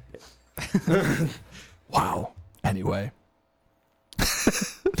that. Wow. Anyway.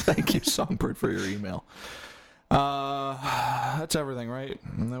 Thank you, Songbird, for your email. That's everything, right?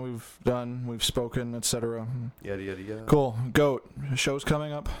 And then we've spoken, etc. Yada yada yada. Cool. Goat. Show's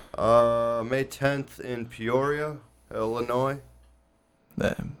coming up. May 10th in Peoria, Illinois.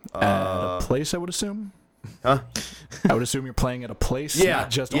 At a place, I would assume. Huh? I would assume you're playing at a place, Yeah,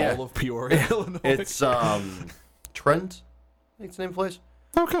 not just yeah. all of Peoria, Illinois. It's Trent. I think it's the name of the place.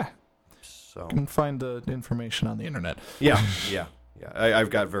 Okay. So You can find the information on the internet. yeah. I've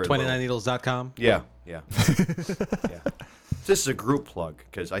got very little. 29needles.com. Yeah. This is a group plug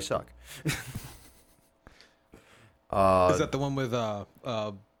because I suck. Is that the one with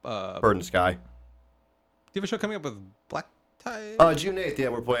Bird and Sky? Do you have a show coming up with Black Tide? June 8th, yeah,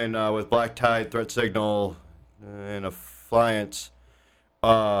 we're playing with Black Tide, Threat Signal, and Affiance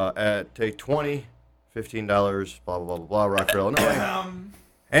at Take 20, $15, blah, blah, blah, blah, Rockford, Illinois.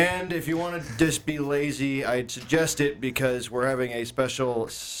 And if you want to just be lazy, I'd suggest it because we're having a special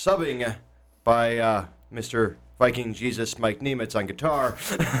subbing by Mr. Viking Jesus Mike Nemitz on guitar.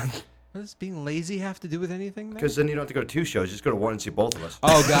 What does being lazy have to do with anything? Because then you don't have to go to two shows, just go to one and see both of us.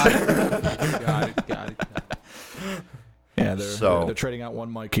 Oh, got it. got it. Yeah, they're trading out one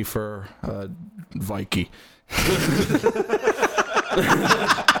Mikey for Vikey.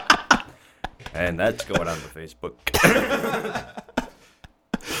 And that's going on the Facebook.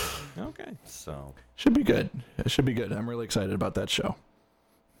 Okay. So Should be good. It should be good. I'm really excited about that show.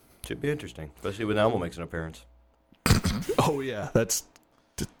 should be interesting, especially when Elmo makes an appearance. Oh, yeah, that's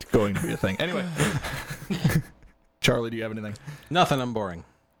going to be a thing. Anyway. Charlie, do you have anything? Nothing. I'm boring.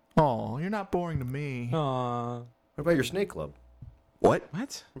 Oh, you're not boring to me. Aw. What about your snake club? What?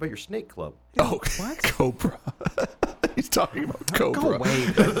 What? What about your snake club? Oh, what? Cobra. He's talking about Cobra. Go away.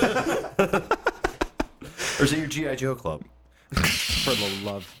 Or is it your G.I. Joe club? For the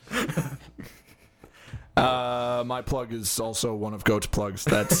love. My plug is also one of Goat's plugs.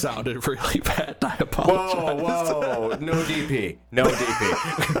 That sounded really bad. I apologize. Whoa. No DP. No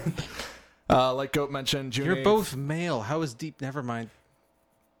DP. Like Goat mentioned, June You're 8th. both male. How is deep? Never mind.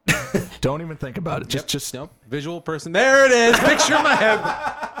 Don't even think about it. Just Nope. Visual person. There it is. Picture my head.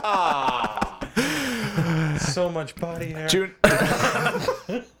 So much body hair. June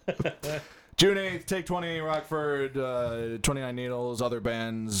 8th, Take 20, Rockford, 29 Needles, other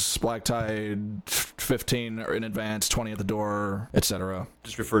bands, Black Tide, 15 in advance, 20 at the door, etc.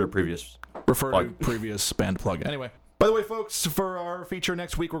 Just refer to previous. Refer to Plug. previous band plug. Anyway. By the way, folks, for our feature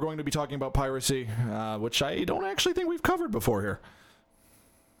next week, we're going to be talking about piracy, which I don't actually think we've covered before here.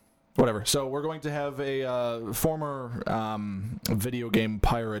 Whatever. So we're going to have a former video game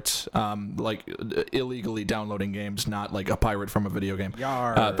pirate, like illegally downloading games, not like a pirate from a video game.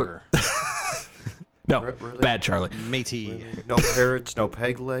 Yar. No, Really? bad Charlie. Matey. No parrots, no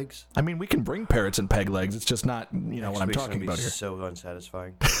peg legs. I mean, we can bring parrots and peg legs. It's just not, what I'm Next week's talking gonna about be here. so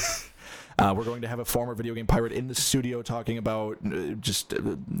unsatisfying. We're going to have a former video game pirate in the studio talking about just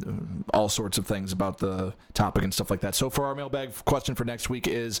all sorts of things about the topic and stuff like that. So for our mailbag question for next week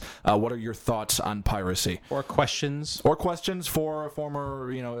is, what are your thoughts on piracy? Or questions. Or questions for a former,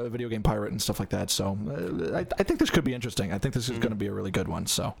 a video game pirate and stuff like that. So I think this could be interesting. I think this is going to be a really good one.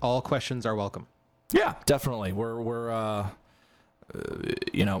 So All questions are welcome. yeah, definitely. We're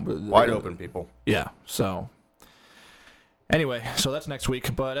Wide open, people. Yeah. So anyway, so that's next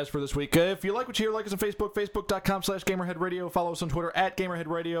week. But as for this week, if you like what you hear, like us on Facebook, facebook.com/GamerheadRadio. Follow us on Twitter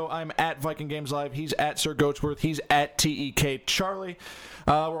 @GamerheadRadio. I'm at Viking Games Live. He's at Sir Goatsworth. He's at TEK Charlie.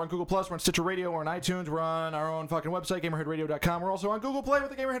 We're on Google+, we're on Stitcher Radio, we're on iTunes, we're on our own fucking website, GamerheadRadio.com. We're also on Google Play with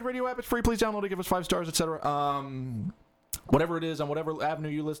the Gamerhead Radio app. It's free. Please download it, give us 5 stars, etc. Whatever it is, on whatever avenue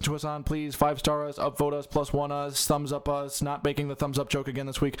you listen to us on, please 5-star us, upvote us, +1 us, thumbs up us. Not making the thumbs up joke again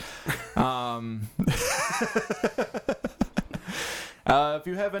this week. If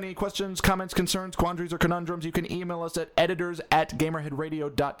you have any questions, comments, concerns, quandaries, or conundrums, you can email us at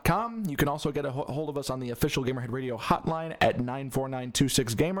editors@gamerheadradio.com. You can also get a hold of us on the official Gamerhead Radio hotline at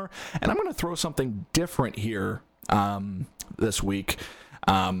 94926-GAMER. And I'm going to throw something different here this week.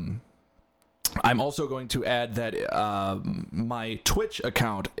 I'm also going to add that my Twitch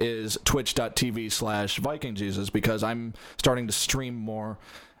account is twitch.tv/VikingJesus because I'm starting to stream more.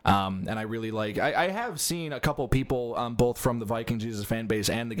 And I really like... I have seen a couple people, both from the Viking Jesus fan base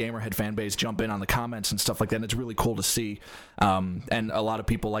and the Gamerhead fan base, jump in on the comments and stuff like that, and it's really cool to see. And a lot of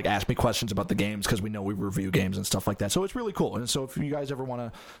people ask me questions about the games because we know we review games and stuff like that. So it's really cool. And so if you guys ever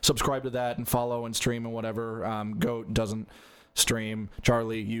want to subscribe to that and follow and stream and whatever, Goat doesn't stream.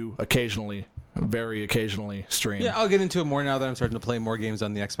 Charlie, you occasionally, very occasionally stream. Yeah, I'll get into it more now that I'm starting to play more games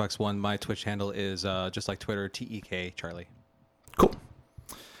on the Xbox One. My Twitch handle is just like Twitter, TEK Charlie. Cool.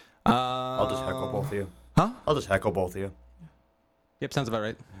 I'll just heckle both of you. Huh? I'll just heckle both of you. Yep, sounds about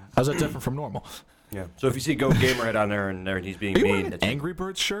right. How's that different from normal? Yeah. So if you see Go Gamerhead on there and he's being Are you mean, wearing an that's Angry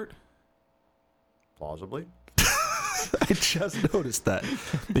Birds shirt? plausibly. I just noticed that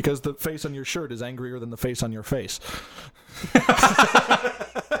because the face on your shirt is angrier than the face on your face.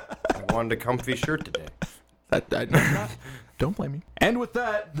 I wanted a comfy shirt today. Don't blame me. And with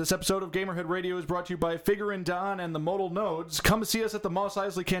that, this episode of Gamerhead Radio is brought to you by Figurin' Don and the Modal Nodes. Come see us at the Moss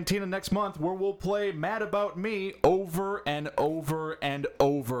Isley Cantina next month, where we'll play Mad About Me over and over and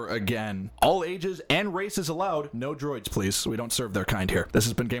over again. All ages and races allowed. No droids, please. We don't serve their kind here. This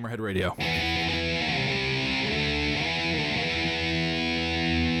has been Gamerhead Radio.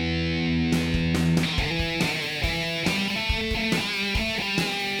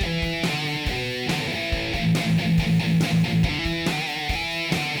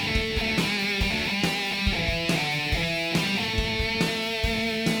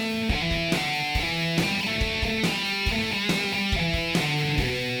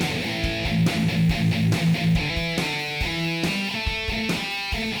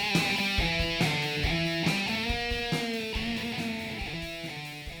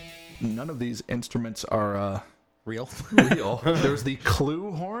 None of these instruments are Real? real. There's the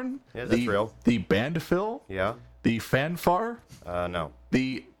clue horn. Yeah, that's real. The band fill. Yeah. The fanfare. No.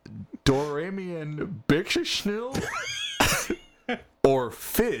 The Doramian Bixschnil. Or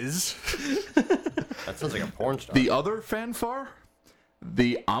fizz. That sounds like a porn star. The other fanfare.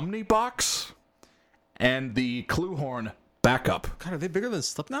 The Omnibox. And the clue horn backup. God, are they bigger than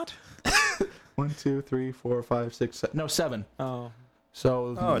Slipknot? 1, 2, 3, 4, 5, 6, 7. No, 7. Oh.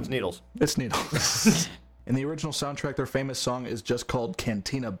 So Oh, it's needles. it's Needles. In the original soundtrack, their famous song is just called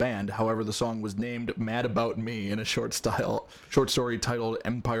Cantina Band. However, the song was named Mad About Me in a short story titled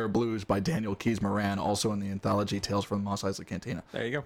Empire Blues by Daniel Keys Moran, also in the anthology Tales from the Moss Isley Cantina. There you go.